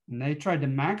sold it, and they tried to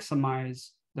maximize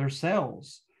their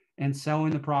sales and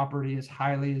selling the property as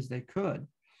highly as they could.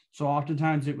 So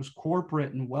oftentimes it was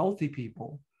corporate and wealthy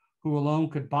people who alone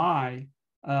could buy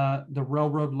the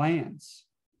railroad lands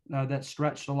that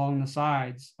stretched along the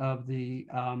sides of the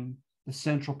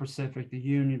Central Pacific, the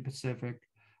Union Pacific,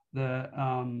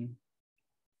 the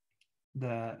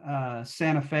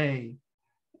Santa Fe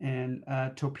and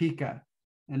Topeka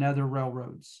and other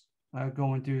railroads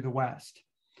going through the West.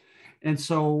 And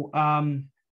so,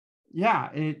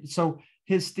 so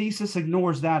his thesis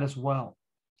ignores that as well,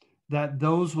 that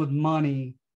those with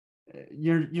money,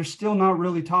 you're still not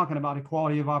really talking about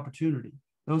equality of opportunity.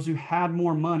 Those who had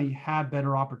more money had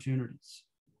better opportunities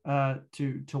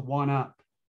to one up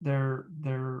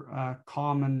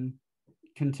common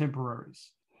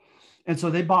contemporaries. And so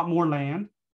they bought more land,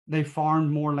 they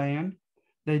farmed more land,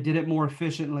 they did it more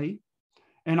efficiently.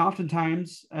 And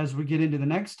oftentimes, as we get into the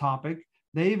next topic,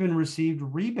 they even received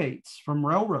rebates from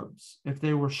railroads if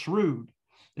they were shrewd.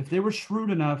 If they were shrewd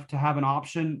enough to have an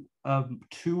option of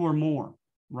 2 or more,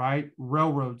 right,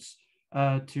 railroads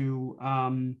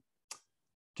to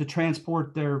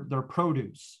transport their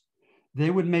produce, they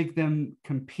would make them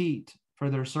compete for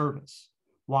their service.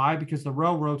 Why? Because the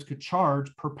railroads could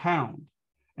charge per pound.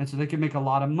 And so they could make a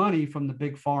lot of money from the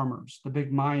big farmers, the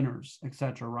big miners, et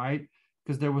cetera, right?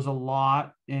 Because there was a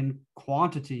lot in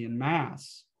quantity and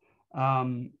mass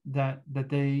that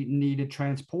they needed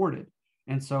transported.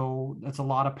 And so that's a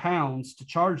lot of pounds to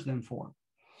charge them for.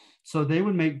 So they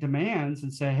would make demands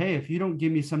and say, hey, if you don't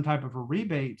give me some type of a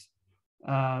rebate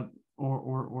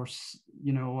or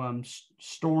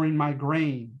storing my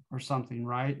grain or something,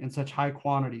 right, in such high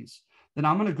quantities, then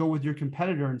I'm going to go with your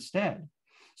competitor instead.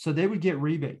 So they would get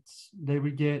rebates. They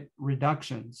would get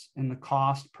reductions in the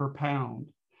cost per pound.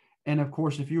 And of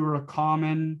course, if you were a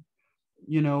common,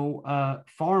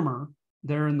 farmer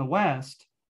there in the West,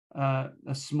 a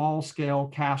small scale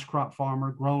cash crop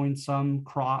farmer growing some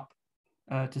crop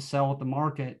to sell at the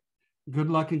market, good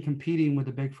luck in competing with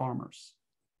the big farmers.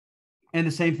 And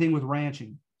the same thing with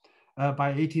ranching. By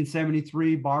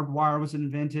 1873, barbed wire was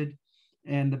invented,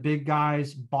 and the big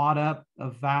guys bought up a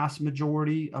vast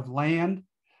majority of land,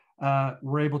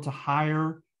 were able to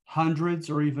hire hundreds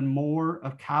or even more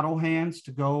of cattle hands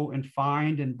to go and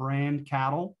find and brand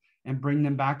cattle and bring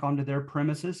them back onto their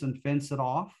premises and fence it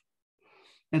off.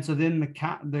 And so then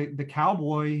the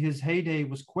cowboy, his heyday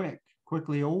was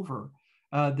quickly over.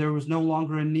 There was no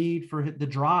longer a need for the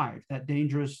drive, that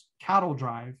dangerous cattle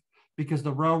drive, because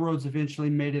the railroads eventually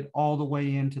made it all the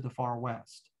way into the far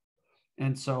West.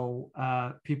 And so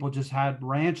people just had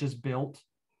ranches built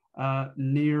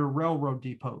near railroad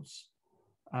depots.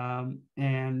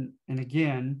 And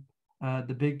again,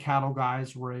 the big cattle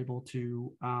guys were able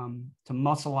to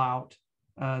muscle out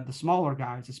the smaller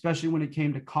guys, especially when it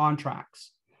came to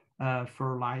contracts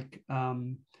for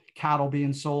cattle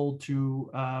being sold to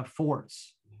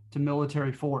forts, to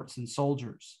military forts and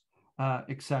soldiers,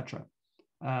 etc.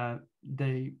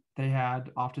 They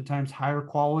had oftentimes higher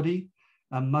quality,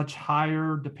 a much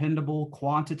higher dependable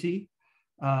quantity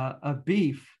of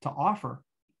beef to offer.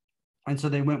 And so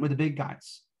they went with the big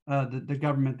guys, the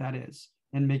government, that is,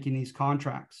 in making these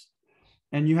contracts.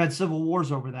 And you had civil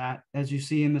wars over that, as you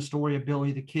see in the story of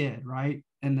Billy the Kid, right?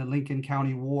 In the Lincoln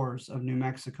County Wars of New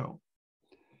Mexico.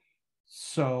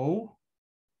 So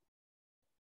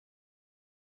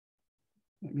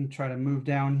let me try to move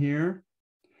down here.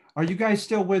 Are you guys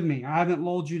still with me? I haven't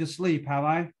lulled you to sleep, have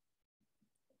I?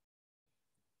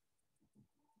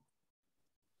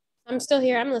 I'm still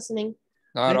here. I'm listening.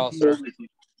 Not all, sir.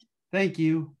 Thank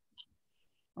you.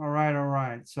 All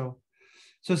right. So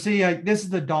see, this is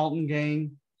the Dalton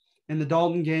gang, and the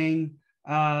Dalton gang,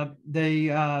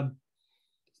 the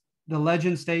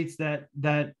legend states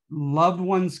that loved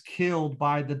ones killed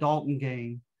by the Dalton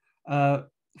gang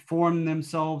formed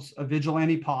themselves a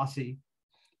vigilante posse,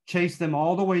 chased them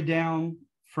all the way down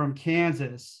from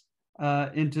Kansas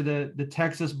into the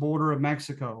Texas border of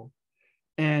Mexico,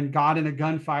 and got in a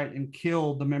gunfight and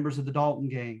killed the members of the Dalton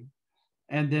gang,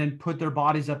 and then put their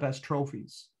bodies up as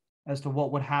trophies as to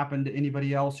what would happen to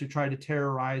anybody else who tried to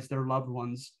terrorize their loved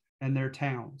ones and their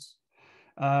towns.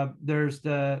 There's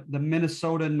the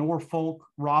Minnesota Norfolk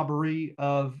robbery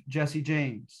of Jesse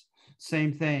James.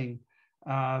 Same thing.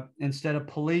 Instead of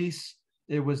police,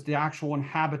 it was the actual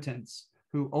inhabitants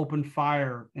who opened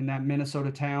fire in that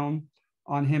Minnesota town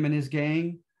on him and his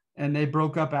gang. And they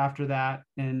broke up after that,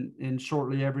 and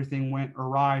shortly everything went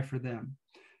awry for them.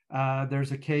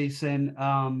 There's a case in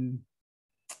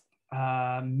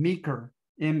Meeker,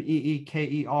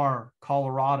 Meeker,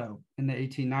 Colorado, in the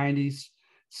 1890s.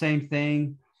 Same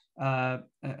thing. A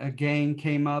gang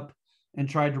came up and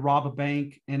tried to rob a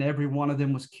bank, and every one of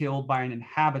them was killed by an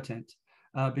inhabitant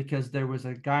because there was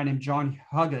a guy named John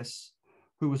Huggis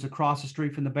who was across the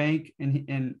street from the bank,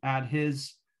 and at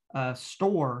his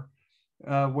store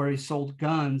where he sold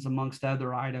guns amongst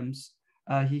other items.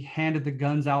 He handed the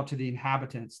guns out to the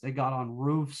inhabitants. They got on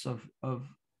roofs of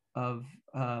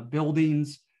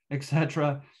buildings,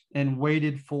 etc., and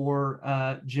waited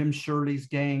for Jim Shirley's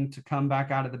gang to come back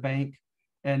out of the bank,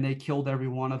 and they killed every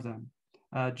one of them.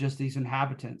 Just these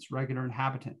inhabitants, regular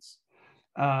inhabitants.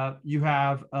 You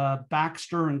have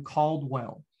Baxter and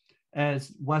Caldwell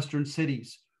as Western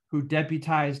cities who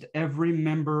deputized every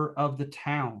member of the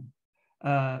town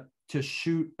to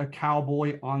shoot a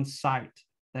cowboy on sight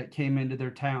that came into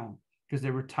their town, because they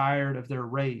were tired of their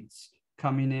raids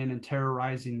coming in and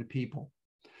terrorizing the people.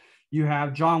 You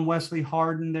have John Wesley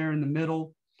Hardin there in the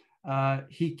middle.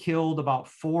 He killed about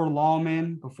 4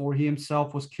 lawmen before he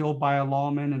himself was killed by a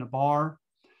lawman in a bar.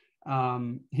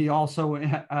 He also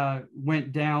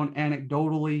went down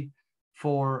anecdotally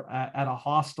at a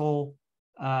hostel,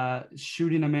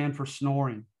 shooting a man for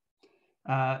snoring.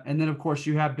 And then, of course,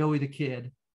 you have Billy the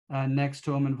Kid next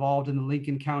to him, involved in the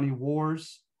Lincoln County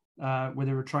Wars, where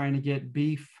they were trying to get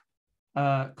beef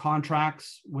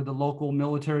contracts with the local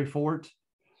military fort.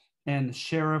 And the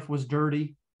sheriff was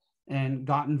dirty and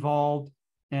got involved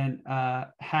and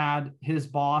had his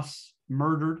boss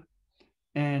murdered.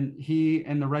 And he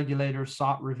and the regulators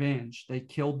sought revenge. They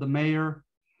killed the mayor,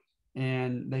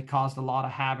 and they caused a lot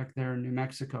of havoc there in New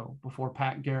Mexico before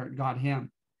Pat Garrett got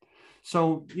him.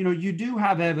 So, you do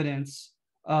have evidence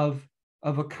of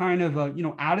a kind of a,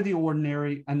 out of the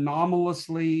ordinary,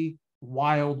 anomalously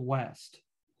Wild West.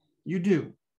 You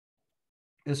do.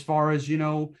 As far as,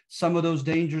 some of those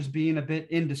dangers being a bit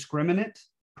indiscriminate,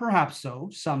 perhaps so,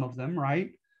 some of them,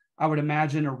 right? I would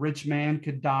imagine a rich man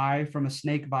could die from a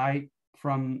snake bite,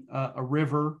 from a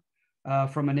river,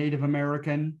 from a Native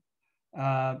American,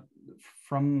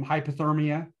 from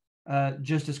hypothermia,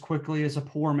 just as quickly as a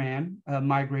poor man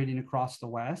migrating across the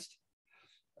West.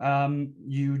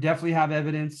 You definitely have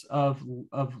evidence of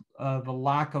a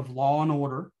lack of law and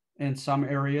order in some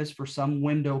areas for some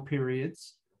window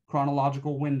periods,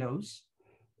 chronological windows,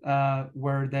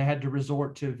 where they had to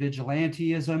resort to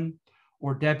vigilantism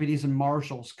or deputies and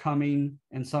marshals coming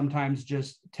and sometimes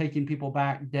just taking people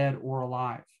back dead or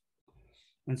alive.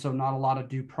 And so not a lot of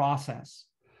due process.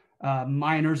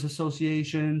 Miners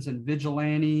associations and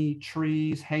vigilante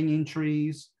trees, hanging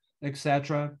trees,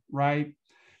 etc., right?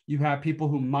 You have people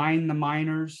who mine the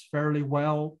miners fairly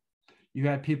well. You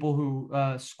had people who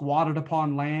squatted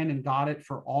upon land and got it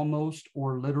for almost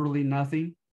or literally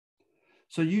nothing.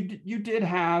 So you did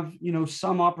have,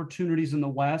 some opportunities in the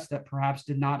West that perhaps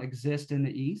did not exist in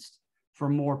the East for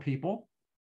more people.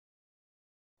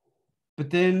 But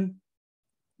then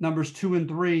numbers 2 and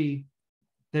 3,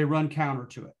 they run counter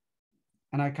to it.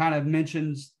 And I kind of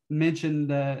mentioned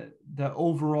the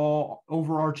overall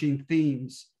overarching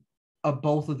themes of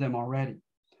both of them already.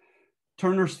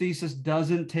 Turner's thesis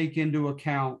doesn't take into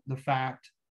account the fact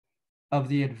of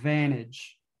the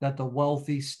advantage that the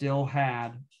wealthy still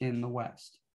had in the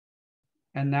West.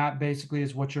 And that basically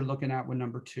is what you're looking at with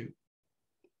number 2,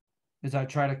 is I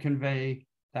try to convey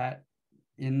that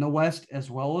in the West,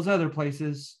 as well as other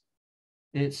places,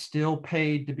 it still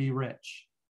paid to be rich.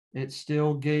 It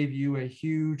still gave you a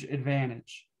huge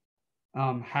advantage,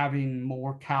 having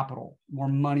more capital, more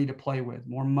money to play with,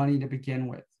 more money to begin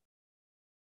with.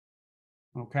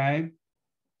 Okay?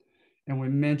 And we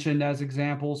mentioned as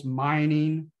examples,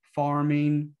 mining,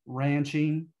 farming,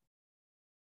 ranching,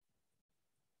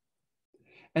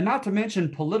 and not to mention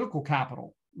political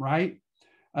capital, right?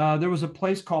 There was a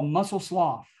place called Muscle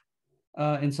Slough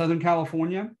in Southern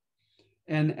California.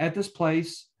 And at this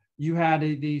place, you had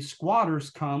the squatters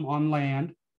come on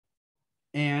land,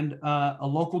 and a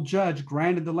local judge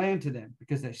granted the land to them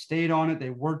because they stayed on it. They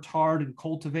worked hard in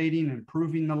cultivating and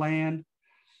improving the land.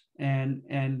 And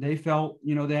they felt,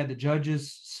 they had the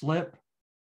judge's slip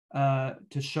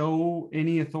to show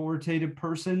any authoritative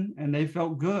person, and they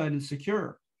felt good and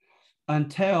secure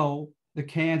until the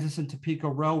Kansas and Topeka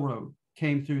Railroad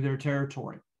came through their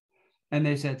territory. And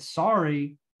they said,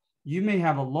 sorry, you may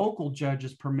have a local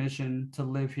judge's permission to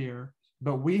live here,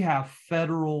 but we have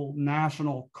federal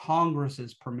national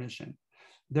Congress's permission.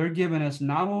 They're giving us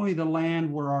not only the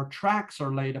land where our tracks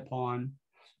are laid upon,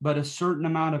 but a certain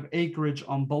amount of acreage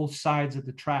on both sides of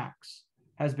the tracks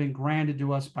has been granted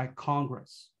to us by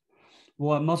Congress.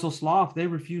 Well, at Muscle Slough, they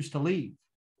refused to leave.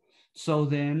 So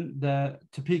then the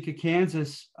Topeka,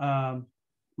 Kansas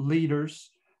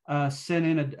leaders sent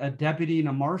in a deputy and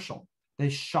a marshal. They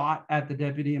shot at the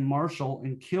deputy and marshal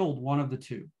and killed one of the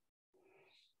two.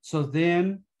 So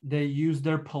then they used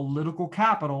their political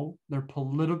capital, their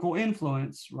political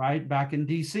influence, right, back in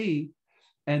DC,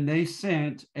 and they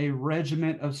sent a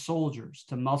regiment of soldiers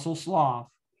to Muscle Slough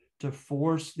to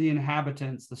force the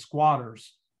inhabitants, the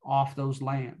squatters, off those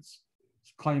lands,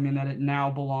 claiming that it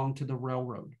now belonged to the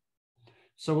railroad.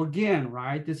 So again,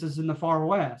 right, this is in the far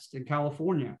West, in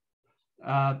California.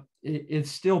 It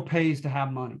still pays to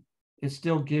have money. It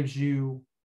still gives you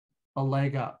a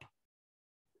leg up,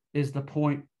 is the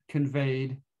point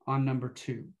conveyed on number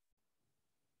 2.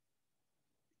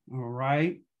 All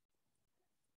right.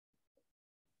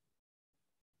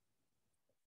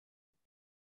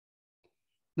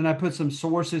 Then I put some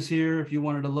sources here if you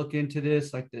wanted to look into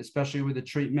this, like especially with the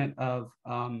treatment of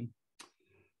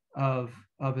of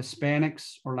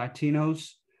Hispanics or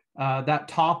Latinos. That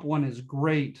top one is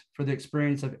great for the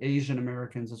experience of Asian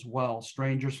Americans as well.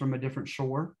 Strangers from a Different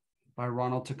Shore by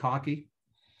Ronald Takaki.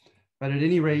 But at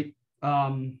any rate,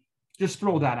 just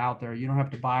throw that out there. You don't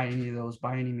have to buy any of those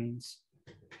by any means.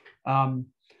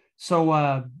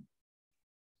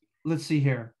 Let's see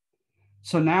here.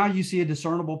 So now you see a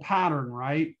discernible pattern,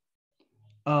 right,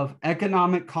 of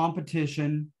economic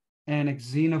competition and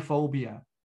xenophobia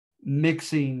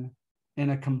mixing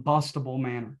in a combustible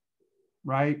manner,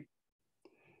 right?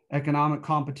 Economic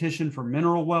competition for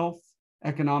mineral wealth,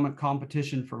 economic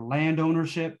competition for land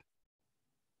ownership,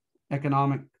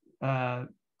 economic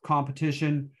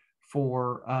competition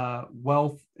for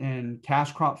wealth in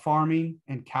cash crop farming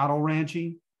and cattle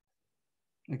ranching,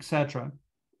 etc.,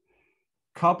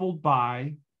 coupled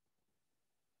by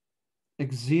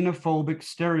xenophobic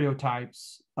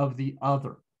stereotypes of the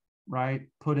other, right?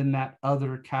 Put in that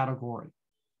other category.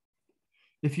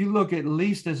 If you look at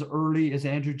least as early as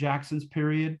Andrew Jackson's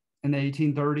period in the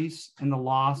 1830s and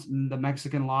the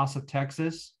Mexican loss of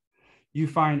Texas, you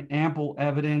find ample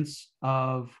evidence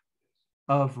of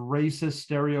racist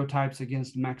stereotypes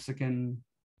against Mexican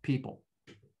people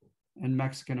and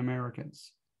Mexican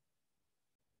Americans.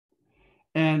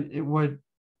 And what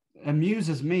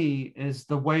amuses me is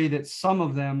the way that some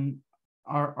of them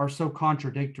are so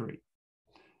contradictory.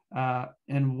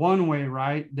 In one way,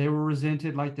 right, they were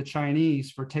resented like the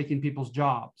Chinese for taking people's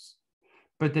jobs,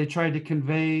 but they tried to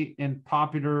convey in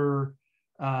popular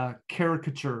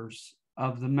caricatures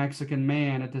of the Mexican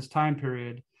man at this time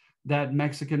period that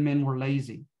Mexican men were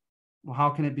lazy. Well,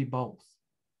 how can it be both,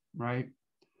 right?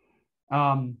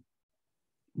 But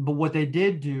what they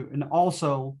did do, and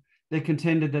also they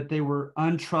contended that they were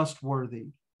untrustworthy,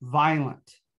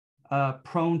 violent,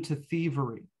 prone to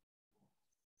thievery,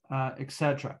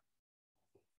 etc.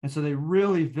 And so they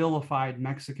really vilified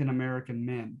Mexican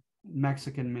men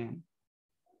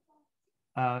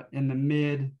in the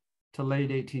mid to late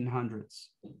 1800s.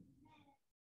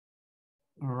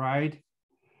 All right.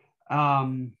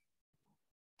 And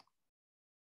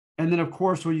then, of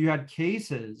course, when you had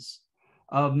cases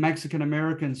of Mexican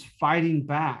Americans fighting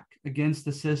back against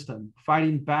the system,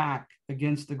 fighting back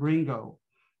against the gringo,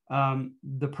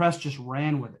 the press just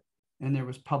ran with it. And there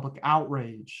was public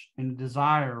outrage and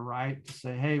desire, right, to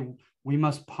say, hey, we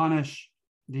must punish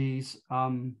these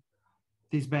banditos.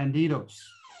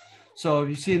 So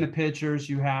you see in the pictures,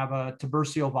 you have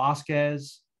Tiburcio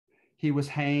Vasquez. He was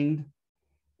hanged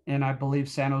in, I believe,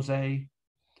 San Jose.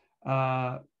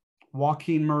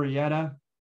 Joaquin Murrieta.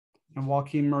 And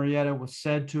Joaquin Murrieta was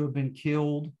said to have been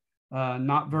killed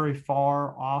not very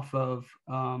far off of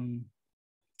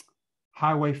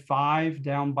Highway 5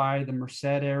 down by the Merced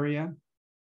area.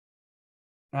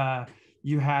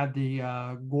 You had the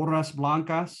gorras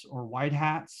blancas or white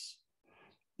hats,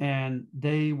 and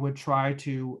they would try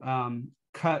to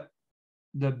cut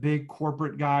the big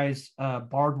corporate guys'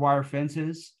 barbed wire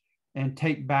fences and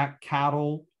take back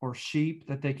cattle or sheep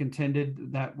that they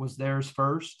contended that was theirs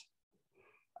first.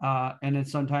 And then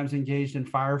sometimes engaged in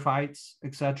firefights,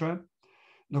 etc.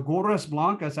 The Gorras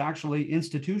Blancas actually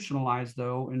institutionalized,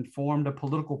 though, and formed a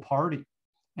political party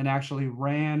and actually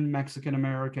ran Mexican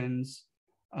Americans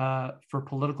for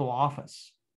political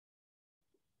office.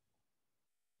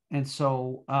 And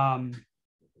so,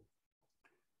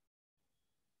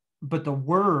 but the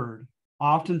word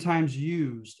oftentimes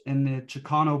used in the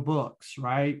Chicano books,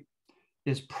 right,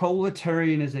 is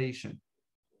proletarianization.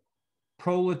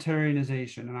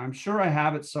 Proletarianization. And I'm sure I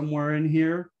have it somewhere in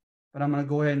here, but I'm going to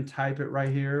go ahead and type it right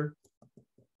here.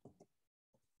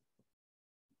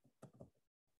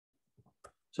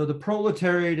 So the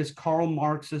proletariat is Karl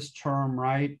Marx's term,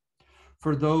 right,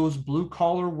 for those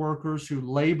blue-collar workers who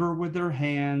labor with their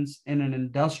hands in an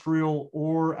industrial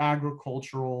or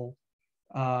agricultural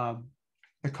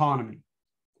economy.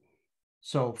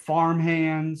 So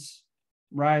farmhands,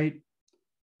 right,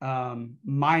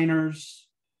 miners,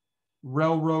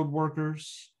 railroad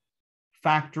workers,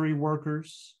 factory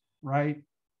workers, right,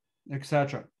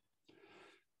 etc.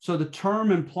 So the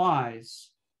term implies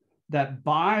that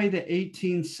by the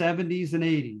 1870s and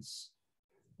 80s,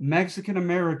 Mexican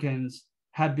Americans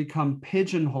had become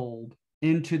pigeonholed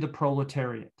into the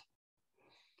proletariat.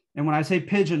 And when I say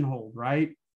pigeonholed,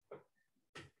 right,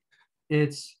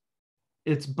 it's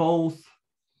both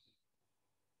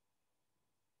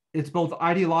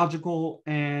ideological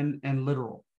and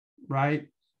literal, right?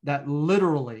 That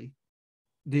literally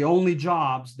the only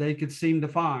jobs they could seem to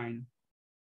find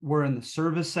were in the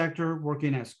service sector,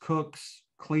 working as cooks,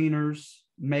 cleaners,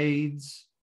 maids,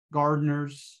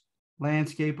 gardeners,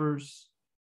 landscapers,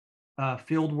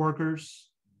 field workers,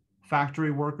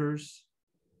 factory workers,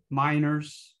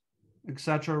 miners,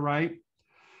 etc., right?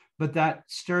 But that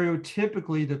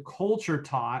stereotypically the culture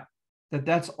taught that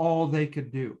that's all they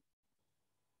could do,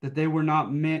 that they were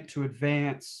not meant to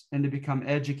advance and to become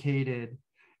educated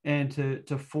and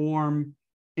to form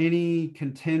any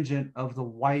contingent of the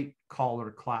white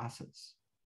collar classes.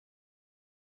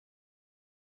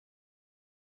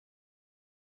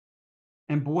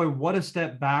 And boy, what a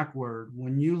step backward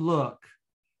when you look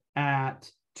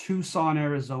at Tucson,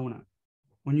 Arizona,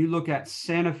 when you look at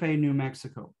Santa Fe, New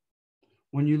Mexico,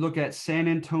 when you look at San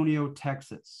Antonio,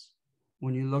 Texas,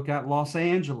 when you look at Los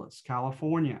Angeles,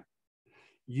 California,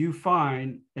 you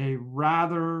find a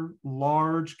rather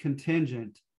large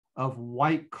contingent of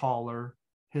white collar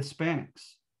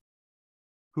Hispanics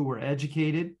who were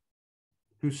educated,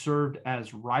 who served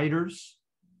as writers,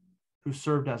 who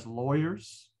served as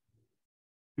lawyers,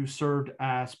 who served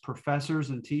as professors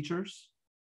and teachers,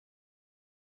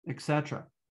 etc.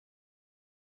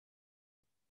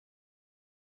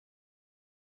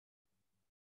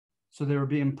 So they were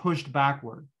being pushed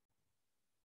backward.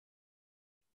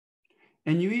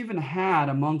 And you even had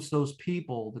amongst those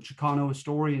people, the Chicano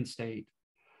historian state,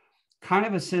 kind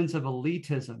of a sense of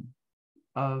elitism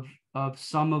of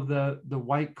some of the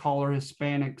white collar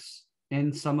Hispanics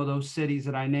in some of those cities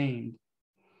that I named,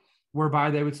 whereby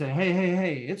they would say,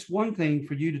 hey, it's one thing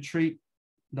for you to treat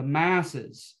the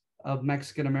masses of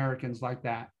Mexican Americans like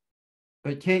that,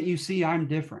 but can't you see I'm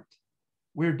different?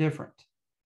 We're different.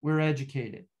 We're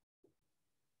educated.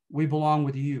 We belong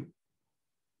with you.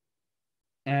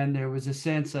 And there was a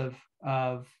sense of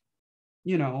kind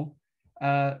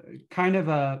of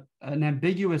an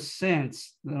ambiguous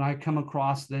sense that I come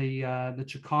across the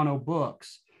Chicano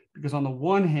books, because on the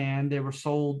one hand, they were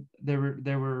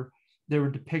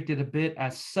depicted a bit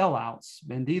as sellouts,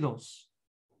 vendidos,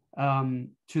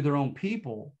 to their own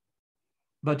people,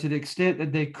 but to the extent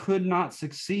that they could not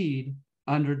succeed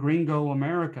under Gringo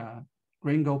America,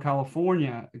 Gringo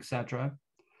California, etc.,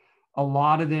 a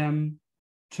lot of them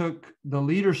took the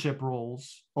leadership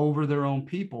roles over their own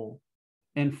people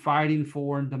in fighting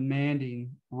for and demanding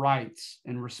rights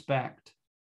and respect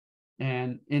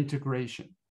and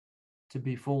integration, to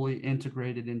be fully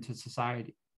integrated into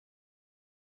society.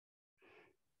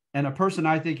 And a person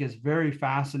I think is very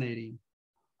fascinating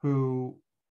who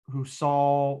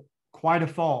saw quite a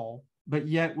fall, but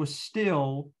yet was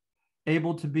still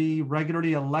able to be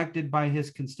regularly elected by his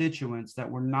constituents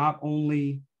that were not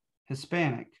only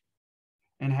Hispanic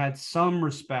and had some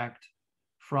respect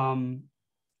from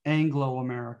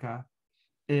Anglo-America,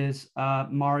 is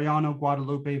Mariano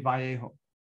Guadalupe Vallejo.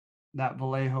 That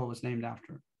Vallejo was named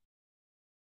after.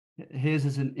 His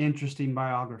is an interesting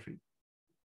biography.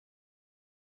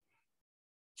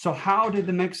 So how did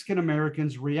the Mexican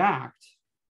Americans react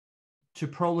to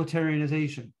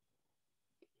proletarianization?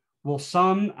 Well,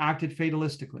 some acted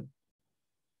fatalistically.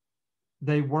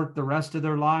 They worked the rest of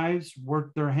their lives,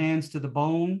 worked their hands to the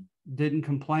bone, didn't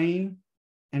complain,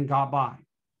 and got by.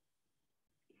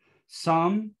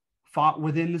 Some fought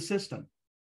within the system.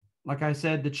 Like I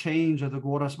said, the change of the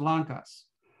Gordas Blancas.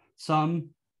 Some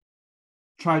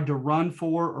tried to run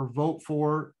for or vote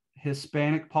for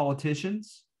Hispanic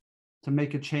politicians to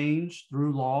make a change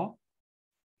through law.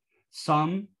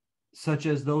 Some, such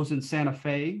as those in Santa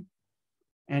Fe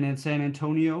and in San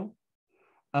Antonio,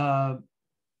 I'm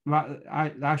not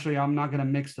going to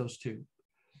mix those two.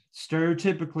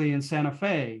 Stereotypically in Santa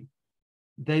Fe,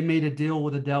 they made a deal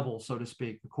with the devil, so to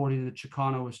speak, according to the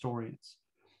Chicano historians,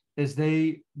 is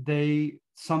they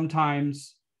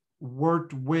sometimes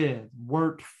worked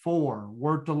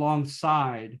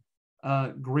alongside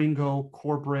gringo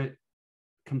corporate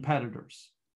competitors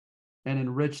and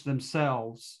enriched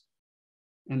themselves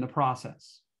in the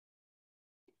process.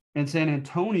 In San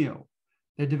Antonio,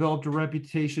 they developed a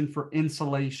reputation for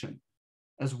insulation,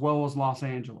 as well as Los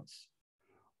Angeles,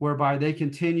 whereby they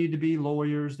continued to be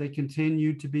lawyers, they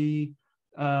continued to be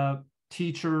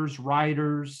teachers,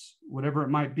 writers, whatever it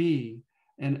might be,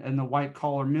 in the white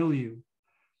collar milieu,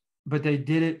 but they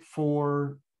did it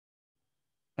for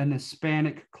an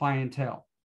Hispanic clientele.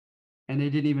 And they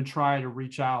didn't even try to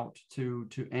reach out to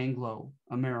Anglo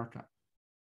America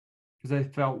because they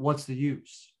felt, what's the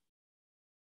use?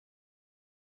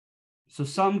 So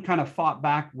some kind of fought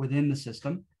back within the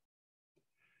system.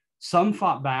 Some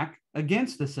fought back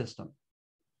against the system.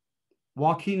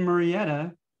 Joaquin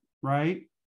Murrieta, right?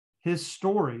 His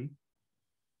story,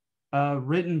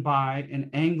 written by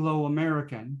an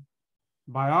Anglo-American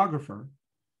biographer,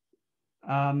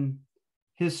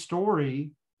 his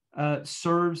story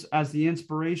serves as the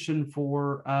inspiration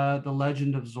for the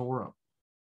legend of Zorro.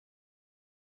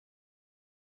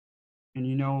 And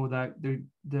you know that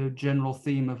the general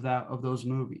theme of those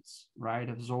movies, right?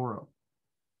 Of Zorro.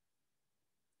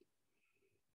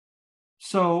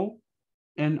 So,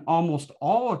 in almost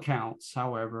all accounts,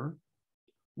 however,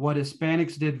 what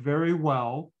Hispanics did very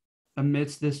well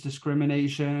amidst this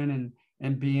discrimination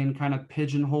and being kind of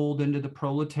pigeonholed into the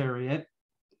proletariat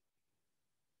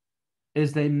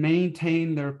is they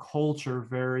maintained their culture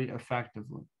very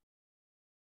effectively.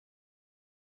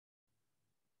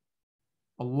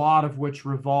 A lot of which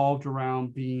revolved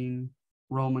around being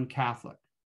Roman Catholic.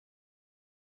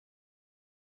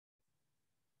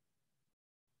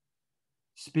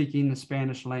 Speaking the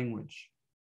Spanish language,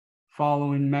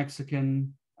 following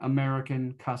Mexican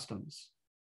American customs,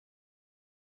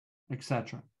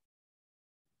 etc.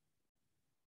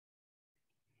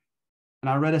 And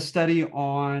I read a study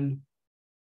on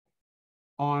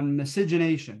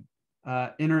miscegenation,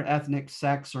 interethnic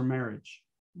sex or marriage,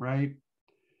 right?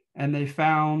 And they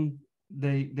found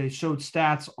they showed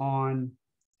stats on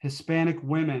Hispanic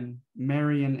women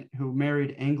who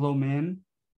married Anglo men,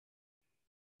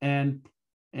 and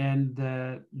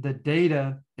the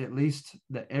data, at least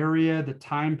the area, the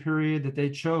time period that they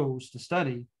chose to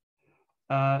study,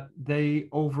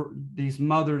 these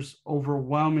mothers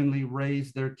overwhelmingly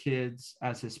raised their kids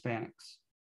as Hispanics.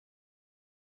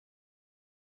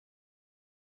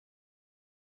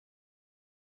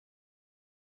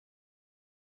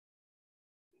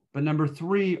 But number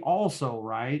 3 also,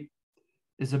 right,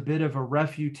 is a bit of a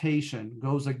refutation,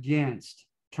 goes against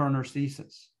Turner's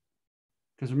thesis.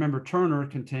 Because remember, Turner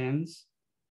contends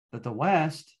that the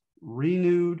West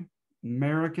renewed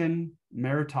American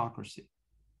meritocracy.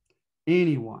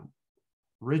 Anyone,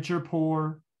 rich or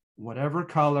poor, whatever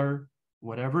color,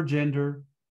 whatever gender,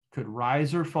 could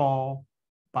rise or fall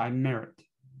by merit.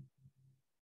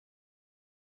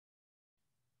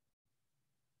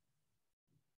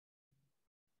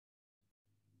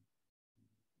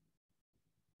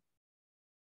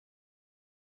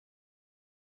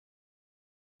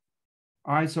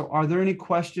 All right, so are there any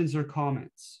questions or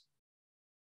comments?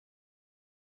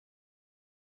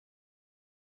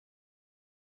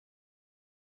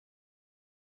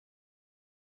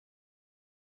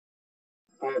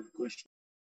 I have a question.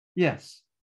 Yes.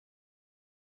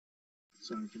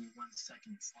 Sorry, give me 1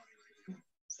 second before I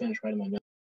finish writing my notes.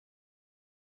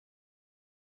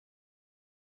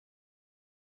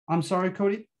 I'm sorry,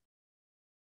 Cody?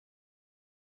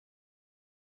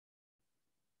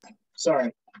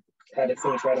 Sorry, I had to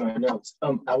finish writing my notes.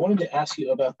 I wanted to ask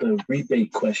you about the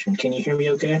rebate question. Can you hear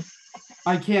me okay?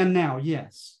 I can now,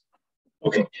 yes.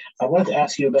 Okay, I wanted to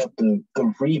ask you about the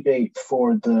rebate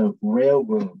for the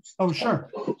railroads. Oh,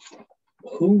 sure.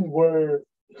 Who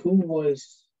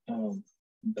was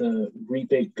the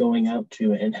rebate going out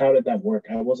to, and how did that work?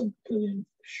 I wasn't really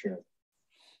sure.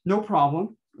 No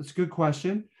problem. That's a good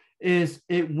question.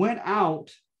 It went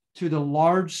out to the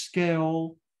large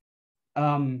scale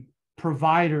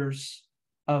providers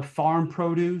of farm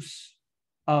produce,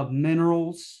 of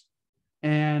minerals,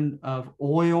 and of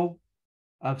oil,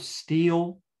 of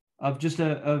steel, of just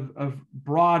a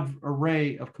broad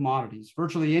array of commodities,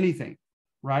 virtually anything,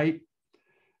 right?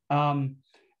 And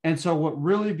so what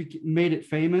really made it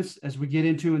famous, as we get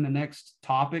into in the next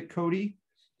topic, Cody,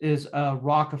 is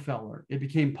Rockefeller. It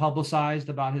became publicized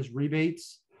about his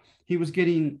rebates. He was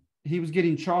getting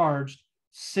charged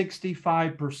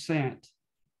 65%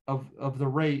 of the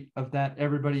rate of that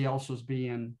everybody else was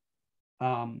being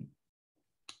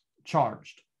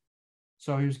charged.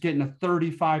 So he was getting a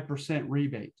 35%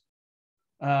 rebate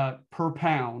per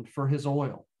pound for his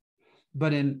oil.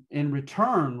 But in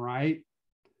return, right,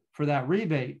 for that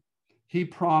rebate, he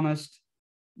promised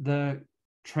the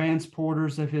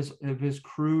transporters of his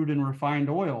crude and refined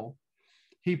oil,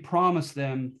 he promised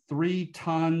them 3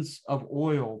 tons of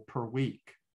oil per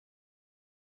week.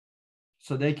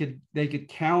 So they could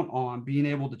count on being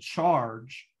able to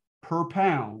charge per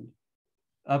pound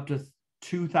up to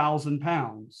 2,000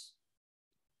 pounds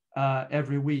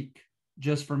every week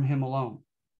just from him alone.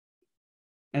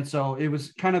 And so it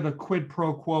was kind of a quid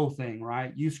pro quo thing,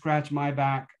 right? You scratch my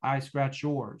back, I scratch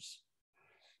yours.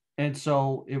 And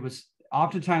so it was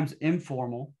oftentimes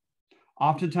informal.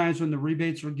 Oftentimes when the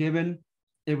rebates were given,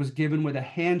 it was given with a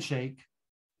handshake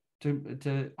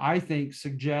to I think,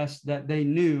 suggest that they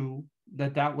knew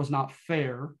that that was not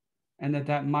fair and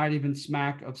that might even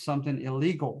smack of something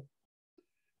illegal.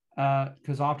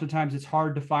 Because oftentimes it's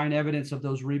hard to find evidence of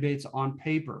those rebates on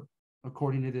paper,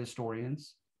 according to the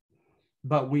historians.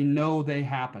 But we know they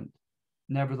happened,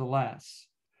 nevertheless.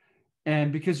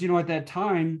 And because, at that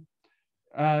time,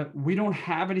 we don't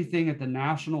have anything at the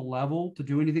national level to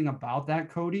do anything about that,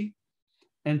 Cody.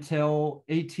 until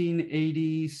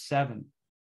 1887,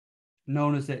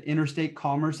 known as the Interstate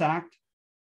Commerce Act.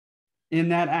 In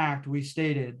that act, we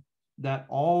stated that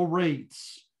all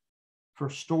rates for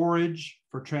storage,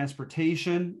 for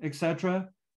transportation, etc.,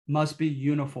 must be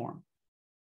uniform.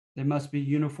 They must be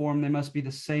uniform. They must be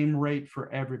the same rate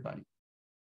for everybody,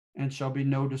 and shall be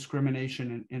no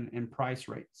discrimination in price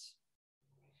rates.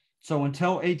 So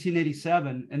until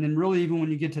 1887, and then really even when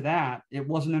you get to that, it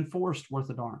wasn't enforced worth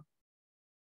a darn.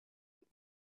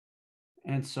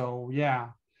 And so,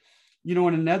 yeah, you know,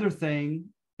 and another thing,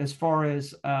 as far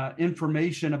as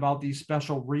information about these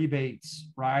special rebates,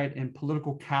 right, and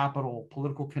political capital,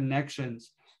 political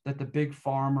connections that the big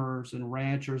farmers and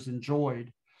ranchers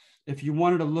enjoyed, if you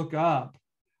wanted to look up,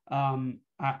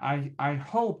 I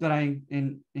hope that I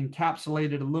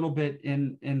encapsulated a little bit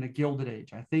in the Gilded Age.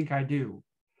 I think I do.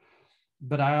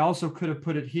 But I also could have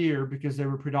put it here because they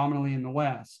were predominantly in the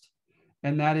West,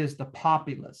 and that is the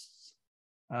populists,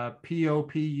 Populists,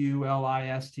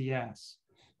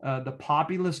 the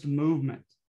populist movement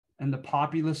and the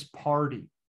populist party.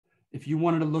 If you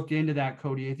wanted to look into that,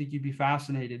 Cody, I think you'd be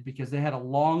fascinated because they had a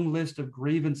long list of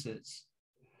grievances,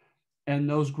 and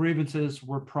those grievances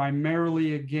were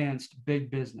primarily against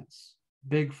big business,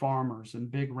 big farmers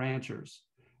and big ranchers,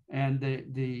 and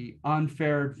the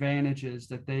unfair advantages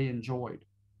that they enjoyed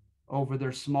over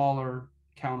their smaller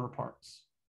counterparts.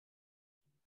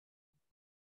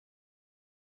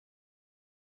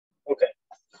 Okay,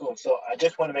 cool. So I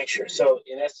just want to make sure. So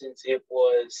in essence, it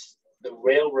was the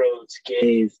railroads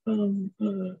gave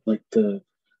like the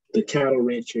cattle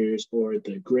ranchers or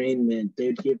the grain men,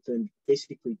 they'd give them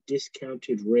basically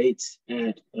discounted rates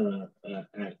at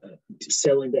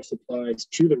selling their supplies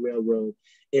to the railroad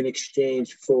in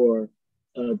exchange for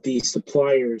the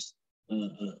suppliers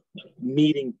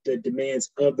meeting the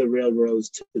demands of the railroads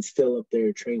to fill up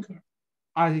their train car.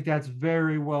 I think that's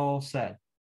very well said.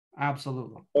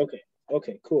 Absolutely.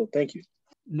 Okay, cool. Thank you.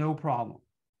 No problem.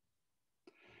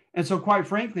 And so, quite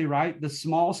frankly, right, the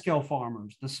small scale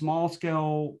farmers, the small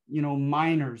scale, you know,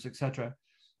 miners, etc.,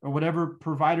 or whatever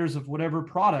providers of whatever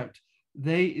product,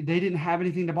 they didn't have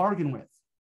anything to bargain with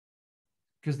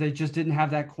because they just didn't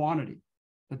have that quantity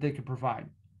that they could provide.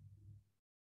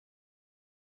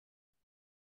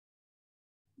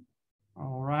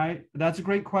 All right. That's a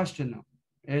great question, though.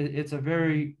 It's a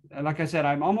very, like I said,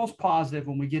 I'm almost positive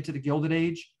when we get to the Gilded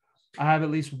Age, I have at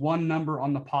least one number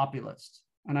on the populist.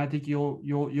 And I think you'll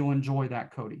enjoy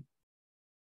that, Cody.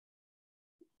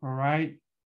 All right.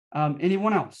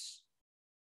 Anyone else?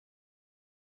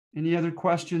 Any other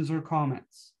questions or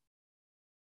comments?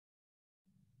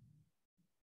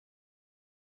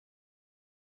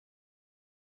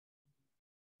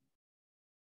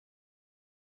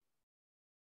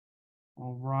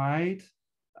 All right.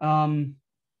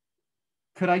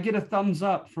 Could I get a thumbs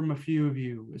up from a few of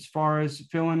you as far as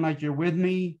feeling like you're with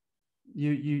me?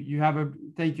 You have a,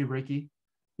 thank you, Ricky.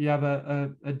 You have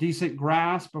a decent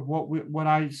grasp of what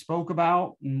I spoke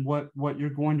about and what you're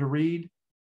going to read.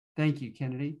 Thank you,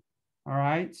 Kennedy. All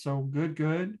right, so good,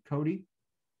 Cody.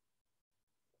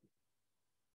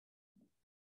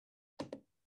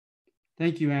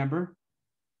 Thank you, Amber.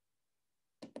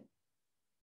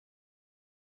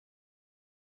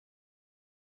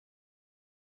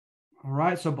 All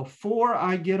right, so before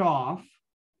I get off,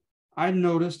 I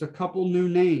noticed a couple new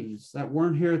names that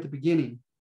weren't here at the beginning.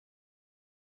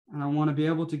 And I want to be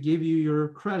able to give you your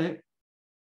credit.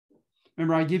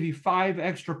 Remember, I give you 5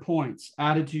 extra points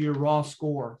added to your raw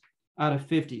score out of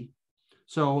 50.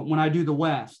 So when I do the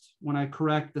West, when I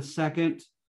correct the second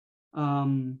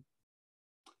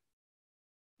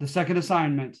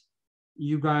assignment,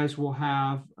 you guys will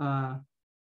have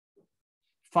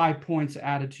 5 points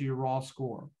added to your raw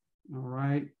score. All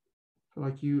right. I feel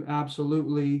like you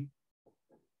absolutely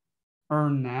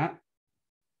earn that.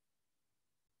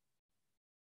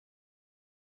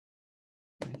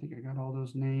 I think I got all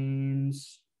those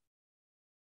names.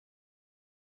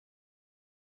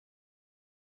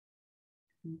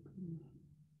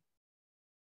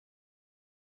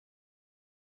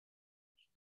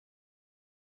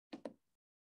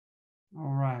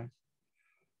 All right.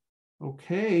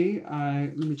 Okay.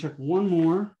 Let me check one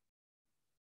more.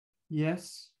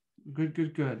 Yes.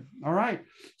 Good. All right.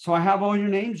 So I have all your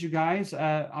names, you guys.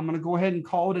 I'm going to go ahead and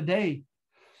call it a day.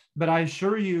 But I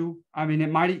assure you, I mean,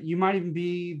 you might even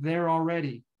be there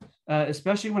already,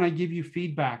 especially when I give you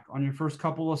feedback on your first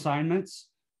couple assignments.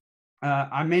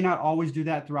 I may not always do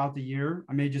that throughout the year.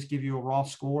 I may just give you a raw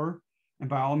score. And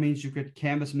by all means, you could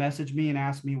Canvas message me and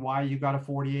ask me why you got a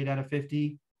 48 out of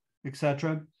 50,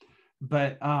 etc.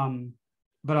 But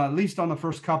at least on the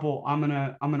first couple, I'm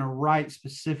gonna write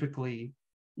specifically,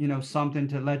 something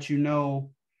to let you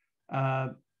know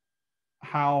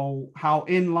how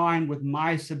in line with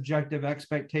my subjective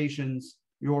expectations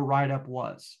your write-up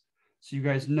was. So you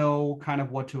guys know kind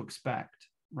of what to expect,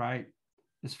 right?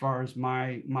 As far as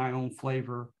my own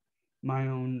flavor, my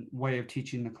own way of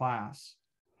teaching the class,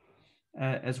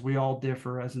 as we all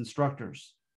differ as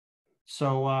instructors.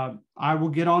 So I will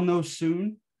get on those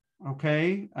soon,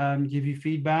 okay? Give you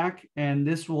feedback, and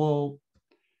this will,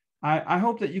 I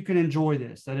hope that you can enjoy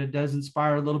this, that it does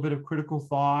inspire a little bit of critical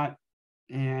thought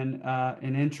and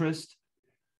interest.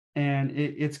 And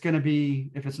it's going to be,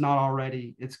 if it's not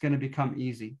already, it's going to become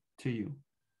easy to you.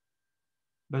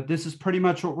 But this is pretty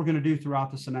much what we're going to do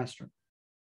throughout the semester.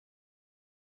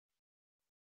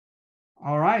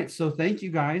 All right. So thank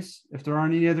you, guys. If there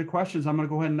aren't any other questions, I'm going to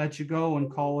go ahead and let you go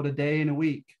and call it a day and a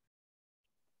week.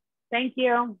 Thank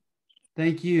you.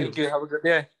 Thank you. Thank you. Have a good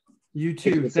day. You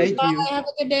too. Thank Bye. you. Have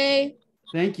a good day.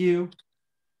 Thank you.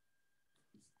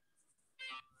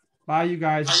 Bye, you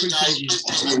guys. Appreciate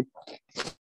you.